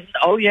Hillary Clinton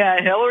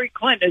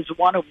is the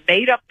one who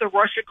made up the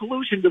Russia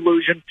collusion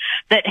delusion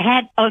that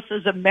had us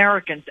as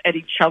Americans at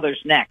each other's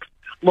necks.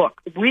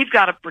 Look, we've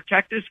got to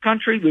protect this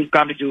country. We've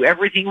got to do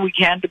everything we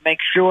can to make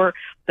sure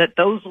that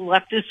those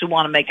leftists who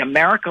want to make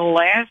America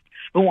last,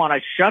 who want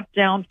to shut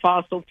down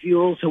fossil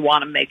fuels, who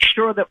want to make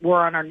sure that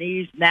we're on our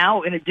knees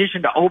now, in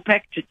addition to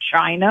OPEC, to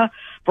China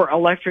for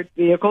electric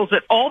vehicles,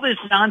 that all this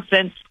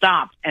nonsense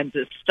stops, and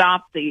to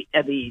stop the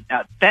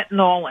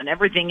fentanyl and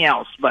everything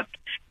else. But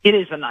it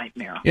is a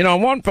nightmare. You know, I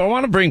want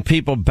to bring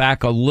people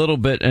back a little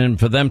bit, and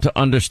for them to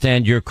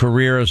understand your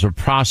career as a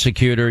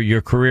prosecutor,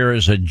 your career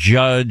as a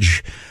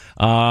judge,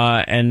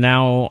 and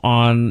now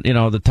on,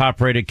 the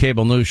top-rated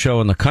cable news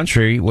show in the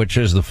country, which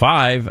is The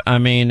Five. I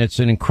mean, it's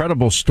an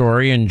incredible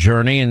story and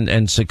journey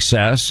and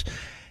success.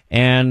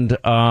 And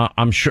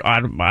I'm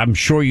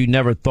sure you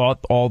never thought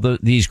all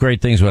these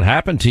great things would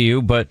happen to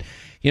you. But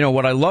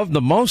what I love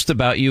the most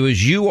about you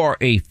is you are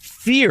a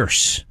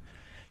fierce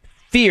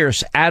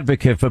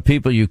advocate for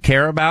people you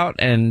care about,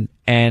 and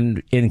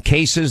in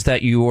cases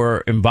that you are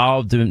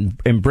involved in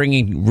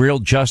bringing real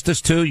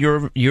justice to,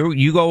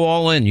 you go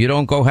all in. You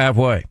don't go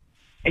halfway.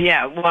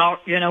 Yeah, well,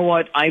 you know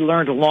what? I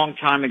learned a long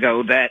time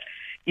ago that,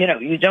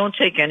 you don't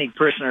take any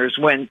prisoners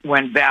when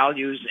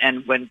values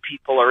and when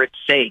people are at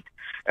stake.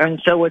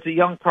 And so as a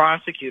young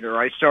prosecutor,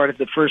 I started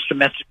the first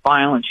domestic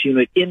violence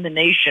unit in the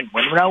nation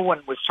when no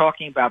one was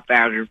talking about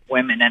battered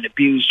women and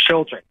abused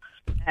children.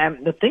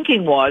 And the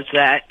thinking was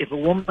that if a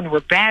woman were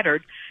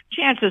battered,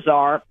 chances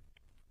are,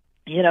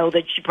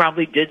 that she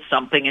probably did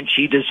something and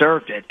she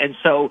deserved it. And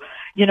so,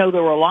 there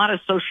were a lot of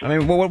social... I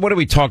mean, what are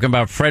we talking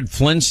about? Fred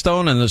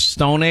Flintstone and the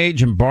Stone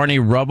Age and Barney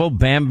Rubble,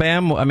 Bam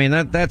Bam? I mean,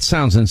 that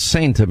sounds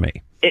insane to me.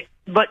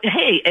 But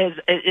hey,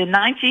 in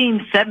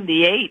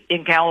 1978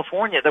 in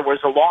California, there was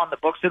a law in the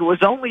books that it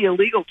was only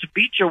illegal to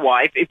beat your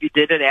wife if you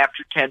did it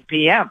after 10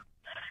 p.m.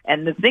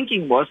 And the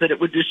thinking was that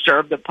it would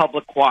disturb the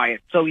public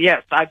quiet. So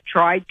yes, I've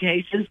tried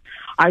cases.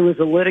 I was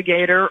a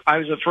litigator. I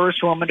was the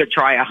first woman to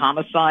try a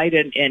homicide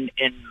in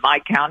my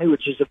county,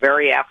 which is a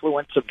very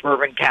affluent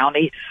suburban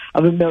county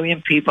of 1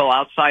 million people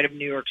outside of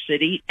New York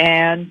City.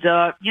 And,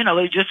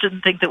 they just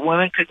didn't think that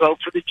women could go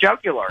for the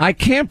jugular. I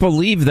can't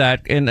believe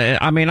that. And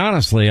I mean,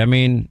 honestly,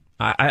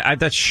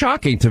 That's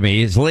shocking to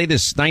me. As late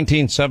as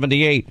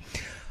 1978.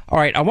 All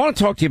right, I want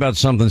to talk to you about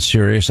something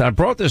serious. I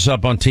brought this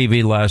up on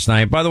TV last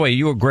night. By the way,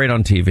 you were great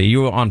on TV.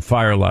 You were on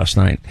fire last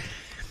night.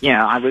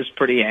 Yeah, I was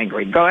pretty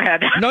angry. Go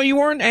ahead. No, you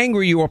weren't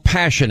angry. You were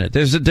passionate.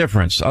 There's a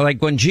difference.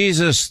 Like when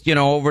Jesus,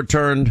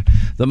 overturned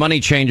the money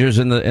changers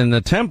in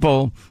the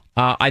temple,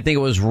 I think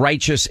it was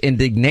righteous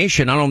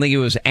indignation. I don't think he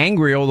was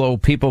angry, although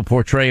people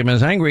portray him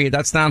as angry.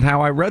 That's not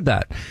how I read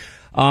that.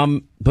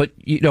 But,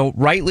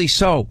 rightly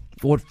so.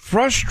 What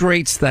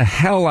frustrates the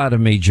hell out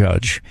of me,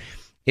 Judge,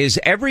 is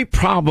every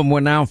problem we're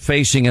now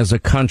facing as a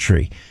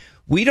country.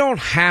 We don't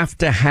have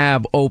to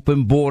have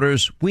open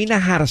borders. We know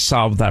how to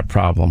solve that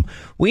problem.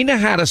 We know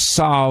how to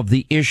solve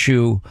the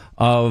issue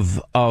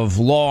of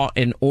law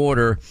and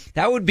order.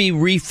 That would be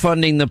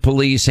refunding the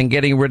police and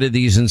getting rid of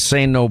these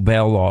insane no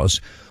bail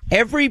laws.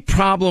 Every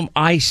problem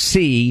I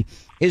see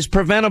is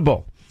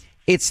preventable.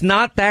 It's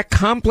not that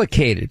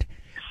complicated.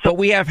 But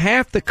we have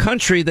half the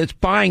country that's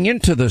buying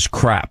into this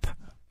crap.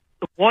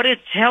 What it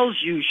tells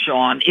you,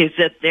 Sean, is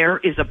that there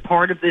is a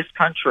part of this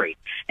country,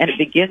 and it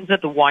begins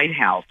at the White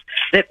House,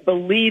 that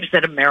believes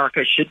that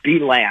America should be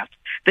last,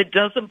 that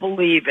doesn't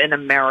believe in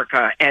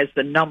America as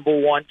the number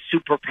one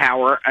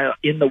superpower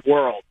in the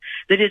world,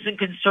 that isn't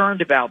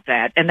concerned about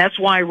that. And that's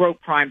why I wrote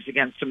Crimes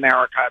Against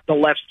America, the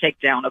left's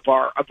takedown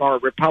of our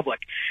republic.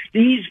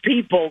 These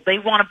people, they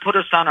want to put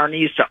us on our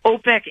knees to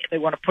OPEC. They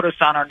want to put us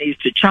on our knees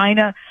to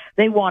China.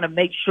 They want to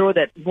make sure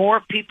that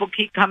more people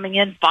keep coming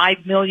in,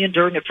 5 million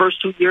during the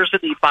first 2 years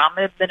of the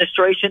Obama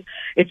administration.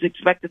 It's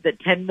expected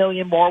that 10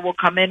 million more will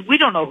come in. We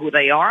don't know who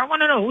they are. I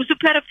want to know who's a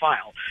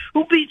pedophile,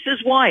 who beats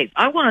his wife.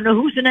 I want to know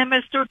who's an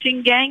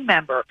MS-13 gang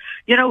member,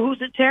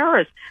 who's a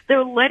terrorist.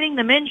 They're letting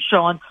them in,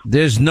 Sean.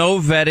 There's no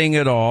vetting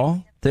at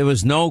all. There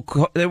was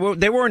they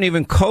weren't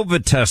even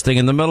COVID testing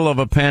in the middle of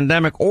a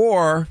pandemic,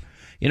 or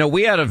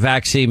we had a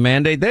vaccine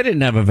mandate. They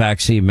didn't have a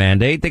vaccine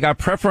mandate. They got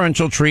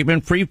preferential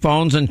treatment, free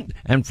phones,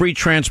 and free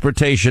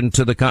transportation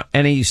to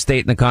any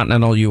state in the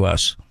continental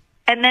U.S.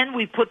 And then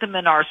we put them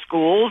in our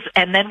schools,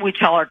 and then we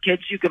tell our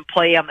kids you can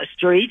play on the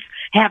streets.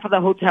 Half of the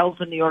hotels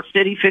in New York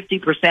City,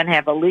 50%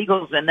 have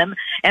illegals in them.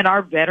 And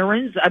our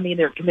veterans,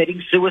 they're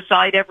committing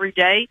suicide every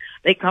day.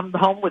 They come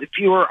home with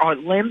fewer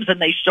limbs than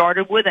they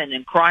started with. And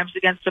in Crimes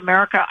Against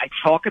America, I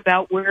talk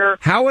about where...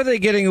 How are they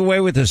getting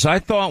away with this? I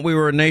thought we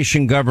were a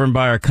nation governed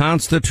by our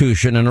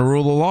Constitution and a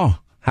rule of law.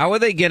 How are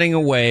they getting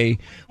away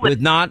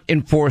with not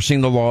enforcing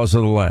the laws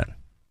of the land?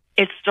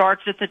 It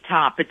starts at the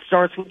top. It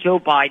starts with Joe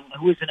Biden,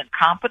 who is an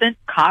incompetent,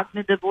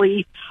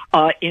 cognitively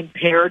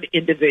impaired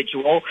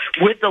individual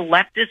with the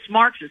leftist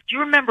Marxists. Do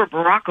you remember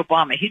Barack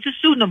Obama? He's a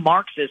student of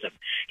Marxism.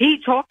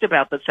 He talked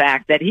about the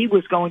fact that he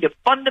was going to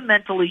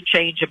fundamentally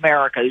change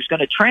America. He was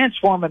going to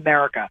transform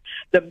America.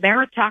 The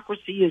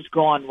meritocracy is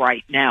gone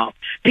right now.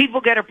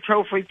 People get a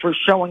trophy for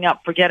showing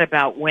up, forget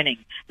about winning.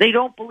 They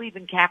don't believe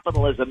in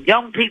capitalism.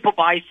 Young people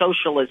buy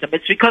socialism.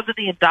 It's because of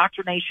the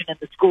indoctrination in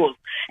the schools.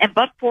 And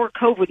but for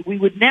COVID, we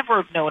would never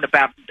have known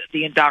about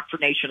the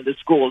indoctrination of the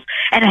schools.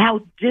 And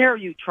how dare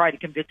you try to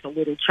convince a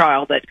little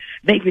child that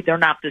maybe they're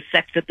not the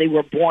sex that they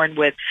were born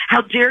with?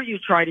 How dare you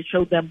try to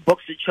show them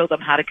books that show them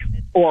how to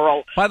commit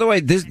oral? By the way,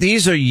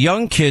 these are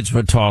young kids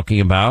we're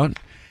talking about,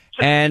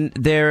 and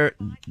they're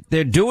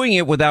doing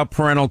it without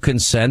parental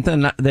consent,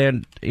 and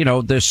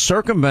they're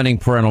circumventing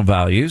parental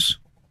values.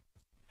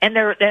 And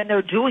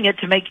they're doing it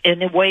to make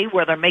in a way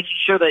where they're making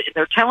sure that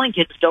they're telling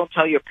kids, don't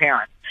tell your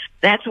parents.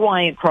 That's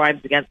why in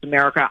Crimes Against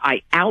America,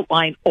 I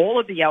outline all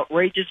of the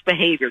outrageous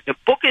behavior. The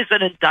book is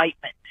an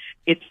indictment.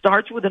 It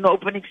starts with an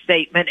opening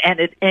statement, and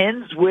it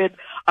ends with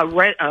a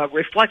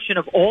reflection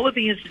of all of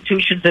the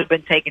institutions that have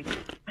been taken.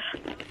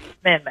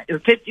 Amendment,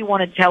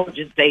 51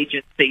 intelligence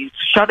agencies,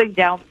 shutting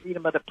down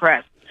freedom of the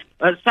press.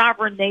 A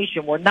sovereign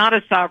nation. We're not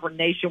a sovereign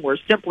nation. We're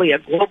simply a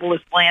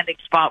globalist landing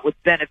spot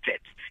with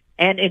benefits.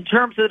 And in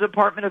terms of the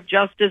Department of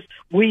Justice,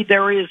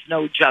 there is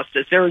no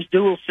justice. There is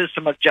dual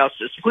system of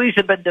justice. Police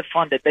have been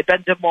defunded. They've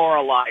been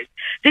demoralized.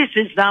 This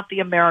is not the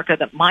America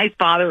that my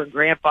father and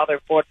grandfather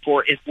fought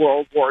for in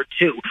World War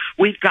II.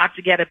 We've got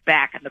to get it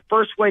back. And the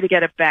first way to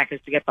get it back is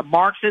to get the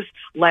Marxist,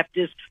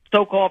 leftist,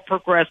 so-called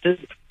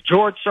progressives,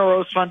 George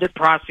Soros-funded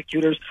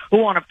prosecutors who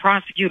want to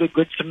prosecute a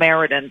Good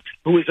Samaritan,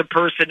 who is a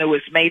person who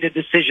has made a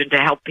decision to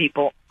help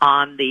people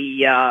on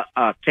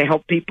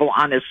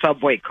his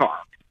subway car.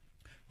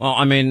 Well,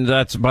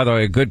 that's, by the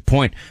way, a good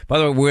point. By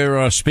the way,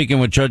 we're speaking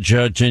with Judge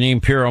Jeanine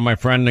Pirro, my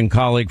friend and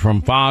colleague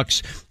from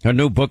Fox. Her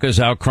new book is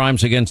out,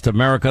 Crimes Against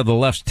America, The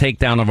Left's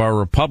Takedown of Our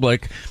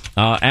Republic.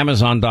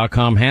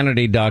 Amazon.com,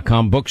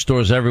 Hannity.com,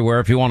 bookstores everywhere.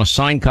 If you want a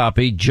signed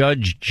copy,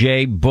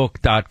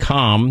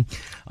 judgejbook.com,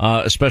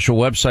 a special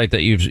website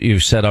that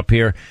you've set up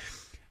here.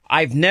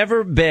 I've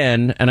never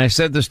been, and I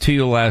said this to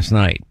you last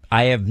night,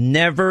 I have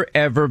never,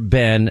 ever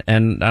been,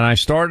 and I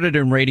started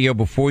in radio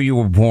before you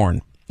were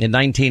born in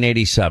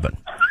 1987.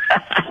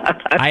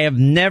 I have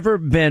never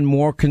been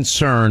more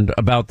concerned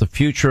about the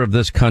future of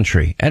this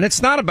country. And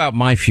it's not about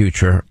my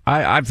future.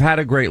 I've had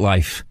a great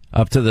life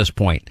up to this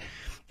point.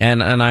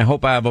 and I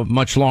hope I have a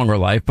much longer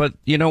life. But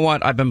you know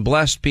what? I've been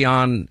blessed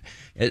beyond.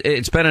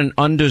 It's been an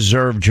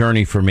undeserved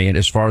journey for me,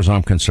 as far as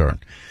I'm concerned.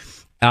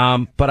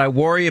 But I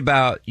worry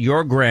about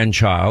your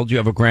grandchild. You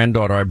have a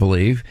granddaughter, I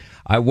believe.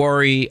 I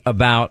worry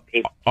about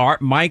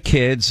my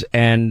kids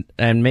and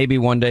maybe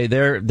one day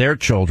their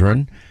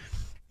children.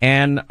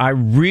 And I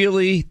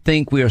really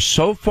think we are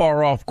so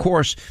far off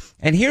course.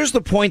 And here's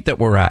the point that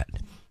we're at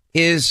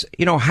is,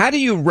 how do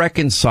you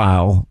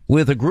reconcile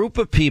with a group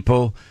of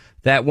people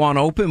that want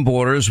open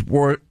borders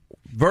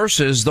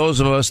versus those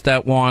of us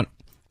that want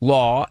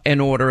law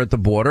and order at the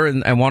border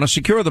and want to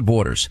secure the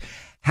borders?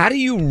 How do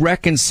you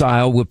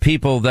reconcile with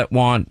people that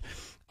want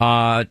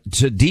to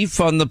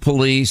defund the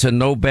police and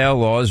no bail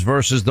laws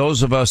versus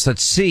those of us that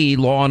see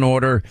law and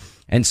order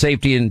and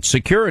safety and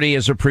security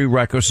as a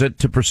prerequisite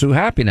to pursue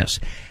happiness?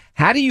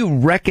 How do you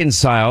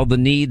reconcile the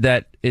need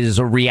that is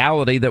a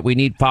reality that we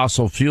need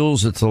fossil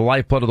fuels, it's the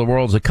lifeblood of the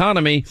world's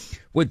economy,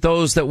 with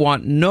those that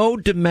want no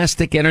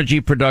domestic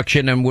energy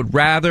production and would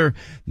rather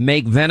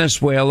make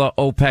Venezuela,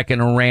 OPEC,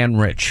 and Iran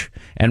rich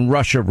and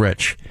Russia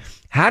rich?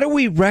 How do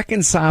we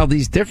reconcile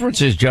these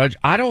differences, Judge?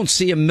 I don't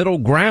see a middle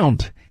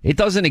ground. It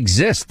doesn't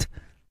exist.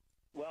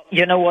 Well,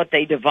 you know what?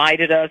 They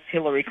divided us.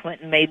 Hillary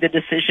Clinton made the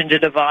decision to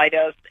divide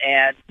us,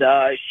 and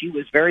she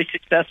was very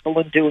successful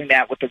in doing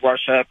that with the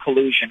Russia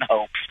collusion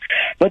hoax.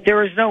 But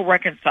there is no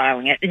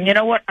reconciling it. And you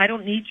know what? I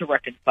don't need to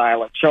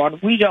reconcile it, Sean.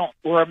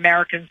 We're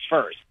Americans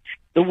first.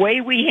 The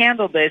way we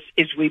handle this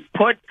is we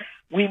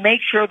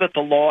make sure that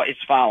the law is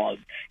followed.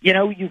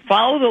 You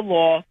follow the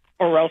law,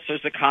 or else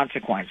there's a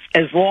consequence.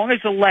 As long as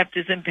the left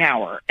is in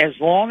power, as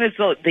long as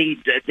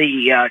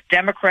the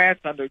Democrats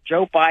under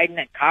Joe Biden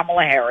and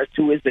Kamala Harris,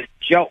 who is a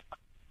joke,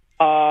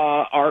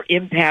 are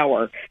in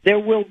power, there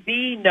will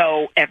be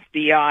no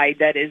FBI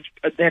that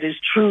is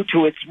true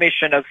to its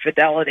mission of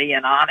fidelity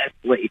and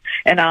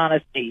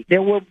honesty.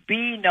 There will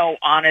be no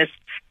honest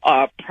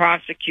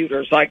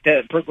prosecutors like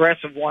the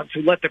progressive ones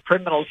who let the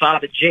criminals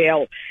out of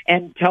jail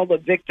and tell the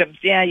victims,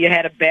 yeah, you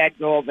had a bad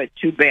go of it,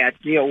 too bad,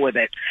 deal with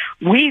it.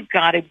 We've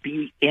got to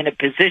be in a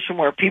position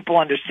where people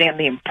understand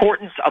the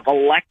importance of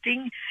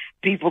electing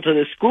people to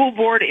the school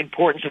board,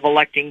 importance of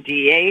electing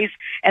DAs,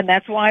 and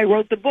that's why I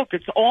wrote the book.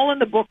 It's all in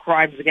the book,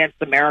 Crimes Against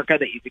America,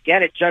 that you can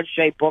get at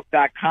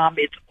judgeshabook.com.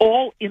 It's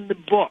all in the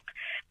book.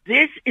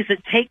 This is a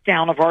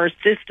takedown of our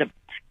system.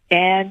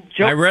 And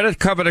I read it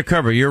cover to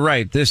cover. You're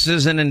right. This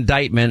is an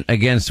indictment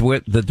against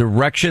the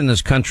direction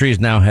this country is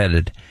now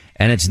headed,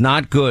 and it's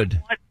not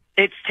good.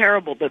 It's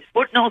terrible. The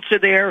footnotes are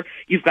there.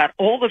 You've got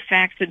all the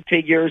facts and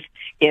figures.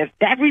 If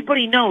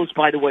everybody knows,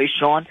 by the way,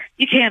 Sean,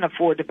 you can't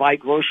afford to buy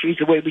groceries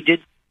the way we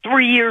did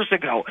 3 years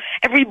ago.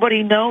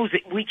 Everybody knows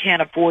that we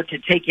can't afford to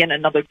take in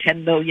another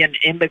 10 million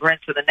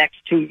immigrants in the next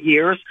 2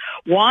 years.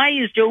 Why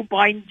is Joe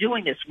Biden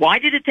doing this? Why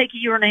did it take a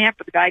year and a half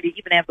for the guy to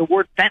even have the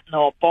word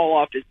fentanyl fall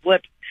off his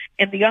lips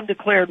in the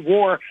undeclared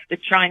war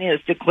that China has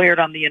declared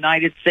on the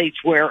United States,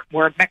 where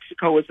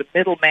Mexico is a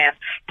middleman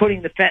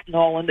putting the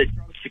fentanyl in the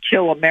drugs to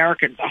kill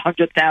Americans,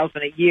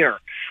 100,000 a year?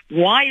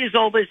 Why is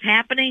all this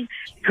happening?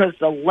 Because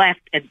the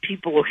left and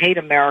people who hate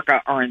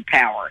America are in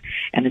power.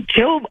 And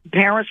until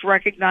parents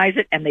recognize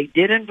it, and they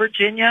did in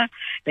Virginia,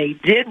 they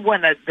did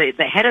when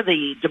the head of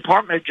the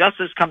Department of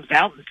Justice comes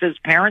out and says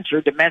parents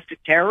are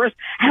domestic terrorists.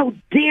 How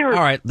dare?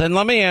 All right, then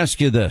let me ask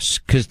you this,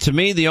 because to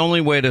me the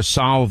only way to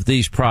solve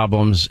these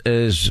problems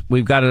is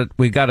we've got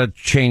to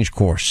change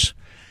course.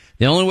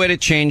 The only way to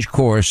change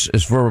course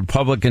is for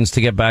Republicans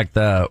to get back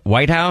the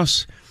White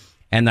House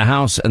and the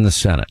House and the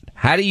Senate.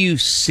 How do you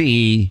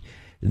see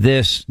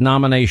this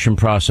nomination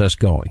process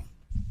going?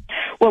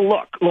 Well,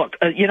 look,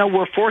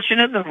 we're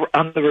fortunate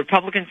on the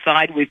Republican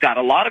side. We've got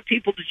a lot of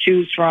people to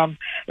choose from.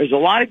 There's a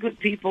lot of good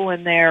people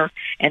in there.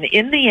 And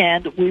in the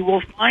end, we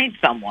will find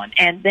someone.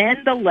 And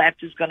then the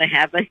left is going to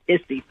have a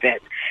hissy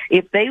fit.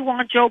 If they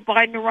want Joe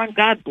Biden to run,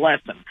 God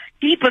bless him.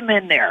 Keep him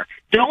in there.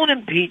 Don't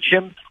impeach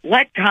him.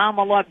 Let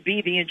Kamala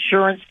be the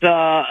insurance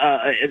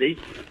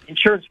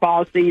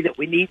policy that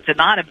we need to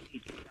not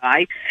impeach the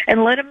guy.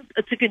 And let him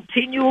to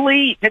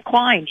continually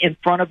decline in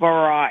front of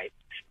our eyes.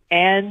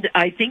 And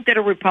I think that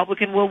a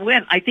Republican will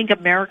win. I think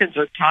Americans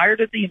are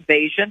tired of the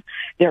invasion.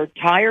 They're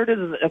tired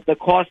of the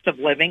cost of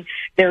living.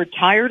 They're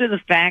tired of the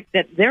fact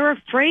that they're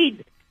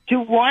afraid to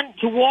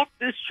walk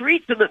the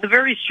streets, the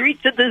very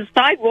streets of the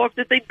sidewalk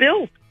that they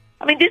built.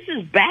 I mean, this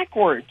is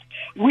backwards.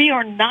 We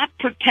are not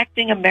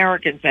protecting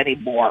Americans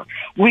anymore.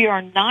 We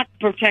are not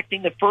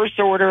protecting the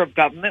first order of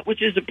government,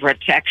 which is the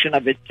protection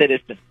of its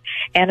citizens.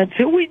 And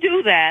until we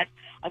do that,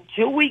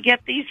 until we get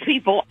these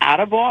people out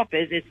of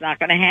office, it's not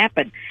going to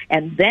happen.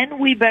 And then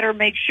we better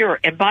make sure.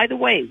 And by the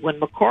way, when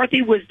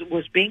McCarthy was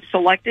being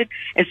selected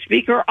as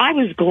Speaker, I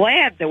was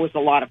glad there was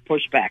a lot of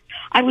pushback.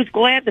 I was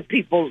glad that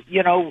people,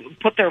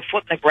 put their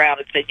foot in the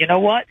ground and said, you know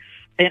what?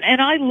 And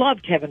I love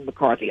Kevin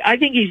McCarthy. I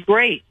think he's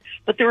great.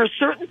 But there are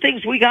certain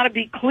things we got to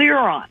be clear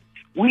on.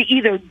 We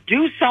either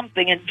do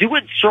something and do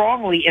it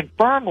strongly and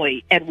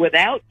firmly and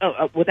without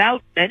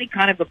any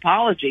kind of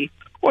apology,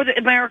 or the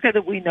America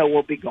that we know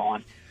will be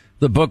gone.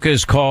 The book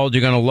is called,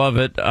 you're going to love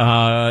it,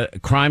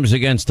 Crimes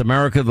Against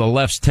America, The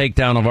Left's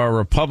Takedown of Our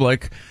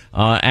Republic.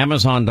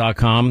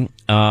 Amazon.com,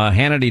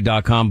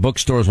 Hannity.com,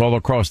 bookstores all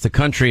across the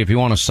country. If you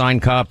want a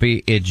signed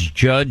copy, it's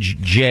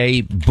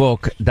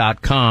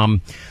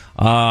judgejbook.com.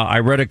 I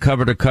read it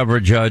cover to cover,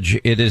 Judge.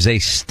 It is a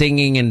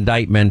stinging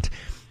indictment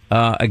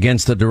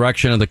against the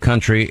direction of the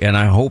country, and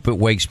I hope it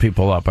wakes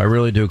people up. I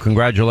really do.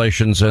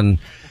 Congratulations, and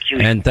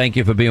thank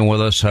you for being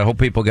with us. I hope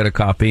people get a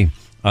copy.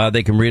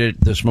 They can read it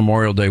this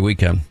Memorial Day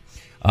weekend.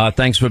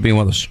 Thanks for being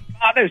with us.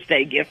 Father's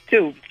Day gift,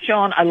 too.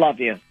 Sean, I love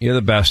you. You're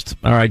the best.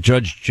 All right,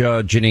 Judge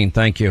Janine,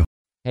 thank you.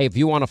 Hey, if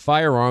you want a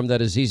firearm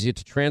that is easy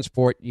to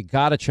transport, you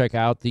got to check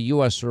out the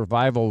U.S.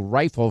 Survival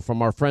Rifle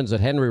from our friends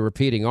at Henry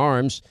Repeating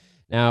Arms.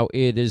 Now,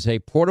 it is a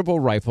portable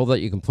rifle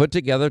that you can put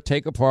together,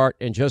 take apart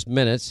in just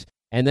minutes.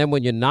 And then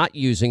when you're not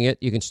using it,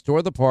 you can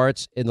store the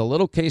parts in the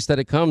little case that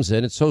it comes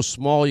in. It's so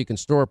small you can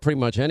store it pretty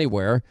much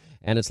anywhere,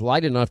 and it's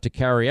light enough to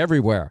carry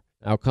everywhere.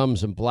 Now, it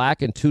comes in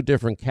black and 2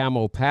 different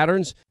camo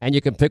patterns, and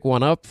you can pick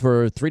one up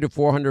for $300 to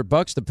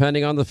 $400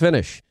 depending on the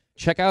finish.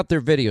 Check out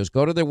their videos.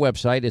 Go to their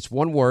website. It's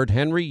one word,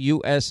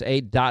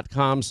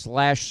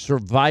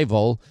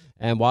 henryusa.com/survival.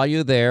 And while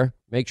you're there,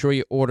 make sure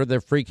you order their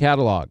free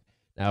catalog.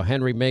 Now,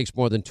 Henry makes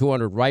more than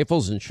 200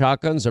 rifles and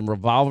shotguns and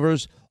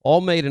revolvers,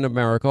 all made in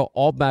America,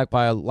 all backed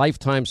by a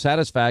lifetime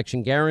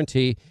satisfaction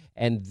guarantee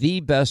and the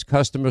best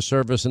customer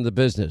service in the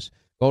business.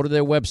 Go to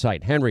their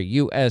website,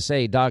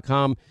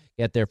 henryusa.com.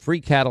 Get their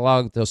free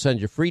catalog. They'll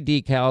send you free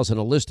decals and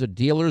a list of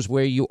dealers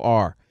where you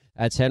are.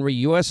 That's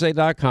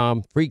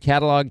henryusa.com. Free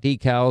catalog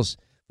decals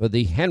for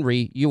the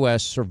Henry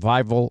U.S.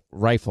 Survival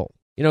Rifle.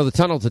 You know, the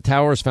Tunnel to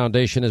Towers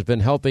Foundation has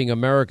been helping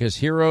America's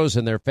heroes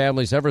and their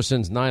families ever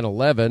since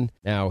 9/11.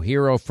 Now,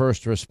 hero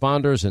first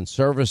responders and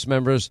service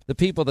members, the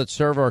people that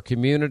serve our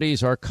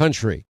communities, our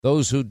country,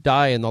 those who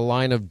die in the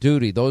line of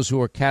duty, those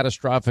who are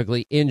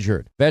catastrophically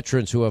injured,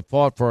 veterans who have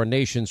fought for our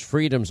nation's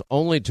freedoms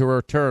only to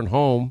return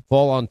home,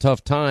 fall on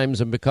tough times,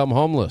 and become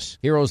homeless.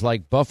 Heroes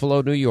like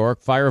Buffalo, New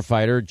York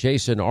firefighter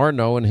Jason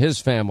Arno and his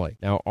family.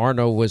 Now,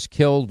 Arno was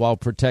killed while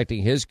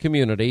protecting his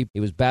community. He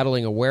was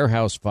battling a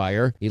warehouse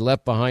fire. He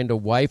left behind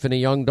a wife and a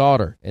young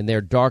daughter. In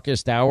their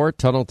darkest hour,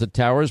 Tunnel to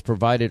Towers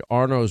provided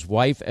Arno's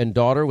wife and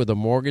daughter with a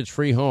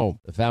mortgage-free home.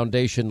 The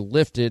foundation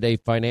lifted a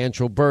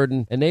financial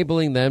burden,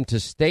 enabling them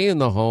to stay in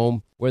the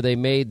home where they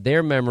made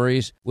their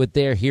memories with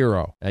their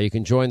hero. Now, you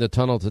can join the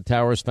Tunnel to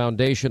Towers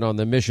Foundation on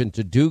the mission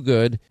to do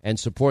good and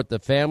support the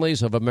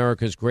families of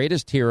America's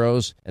greatest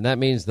heroes, and that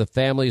means the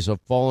families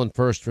of fallen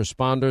first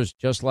responders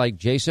just like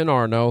Jason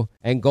Arno,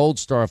 and Gold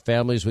Star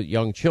families with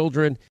young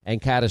children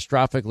and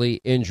catastrophically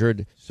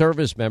injured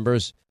service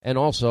members, and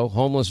also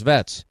homeless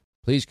vets.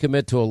 Please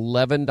commit to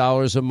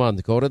 $11 a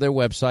month. Go to their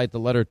website, the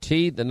letter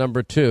T, the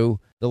number 2,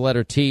 the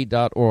letter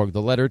T.org.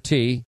 The letter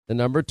T, the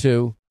number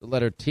 2, the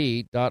letter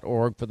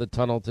T.org for the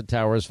Tunnel to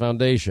Towers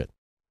Foundation.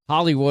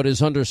 Hollywood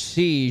is under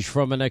siege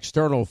from an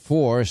external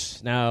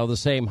force. Now, the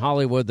same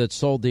Hollywood that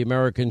sold the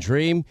American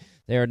dream,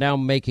 they are now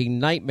making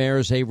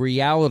nightmares a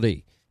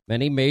reality.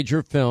 Many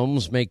major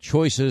films make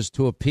choices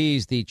to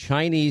appease the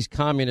Chinese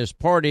Communist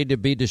Party to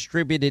be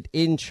distributed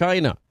in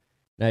China.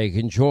 Now you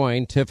can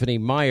join Tiffany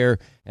Meyer,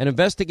 an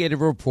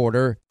investigative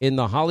reporter in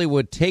the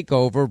Hollywood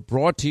Takeover,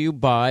 brought to you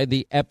by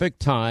the Epoch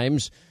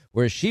Times,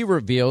 where she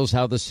reveals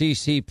how the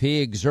CCP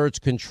exerts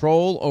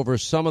control over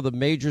some of the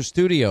major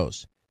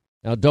studios.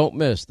 Now don't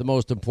miss the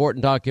most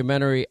important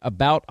documentary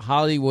about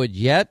Hollywood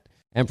yet,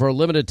 and for a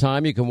limited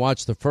time you can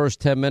watch the first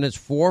 10 minutes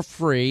for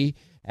free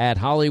at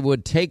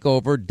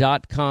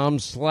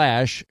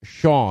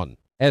HollywoodTakeover.com/Sean,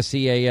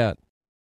 SEAN.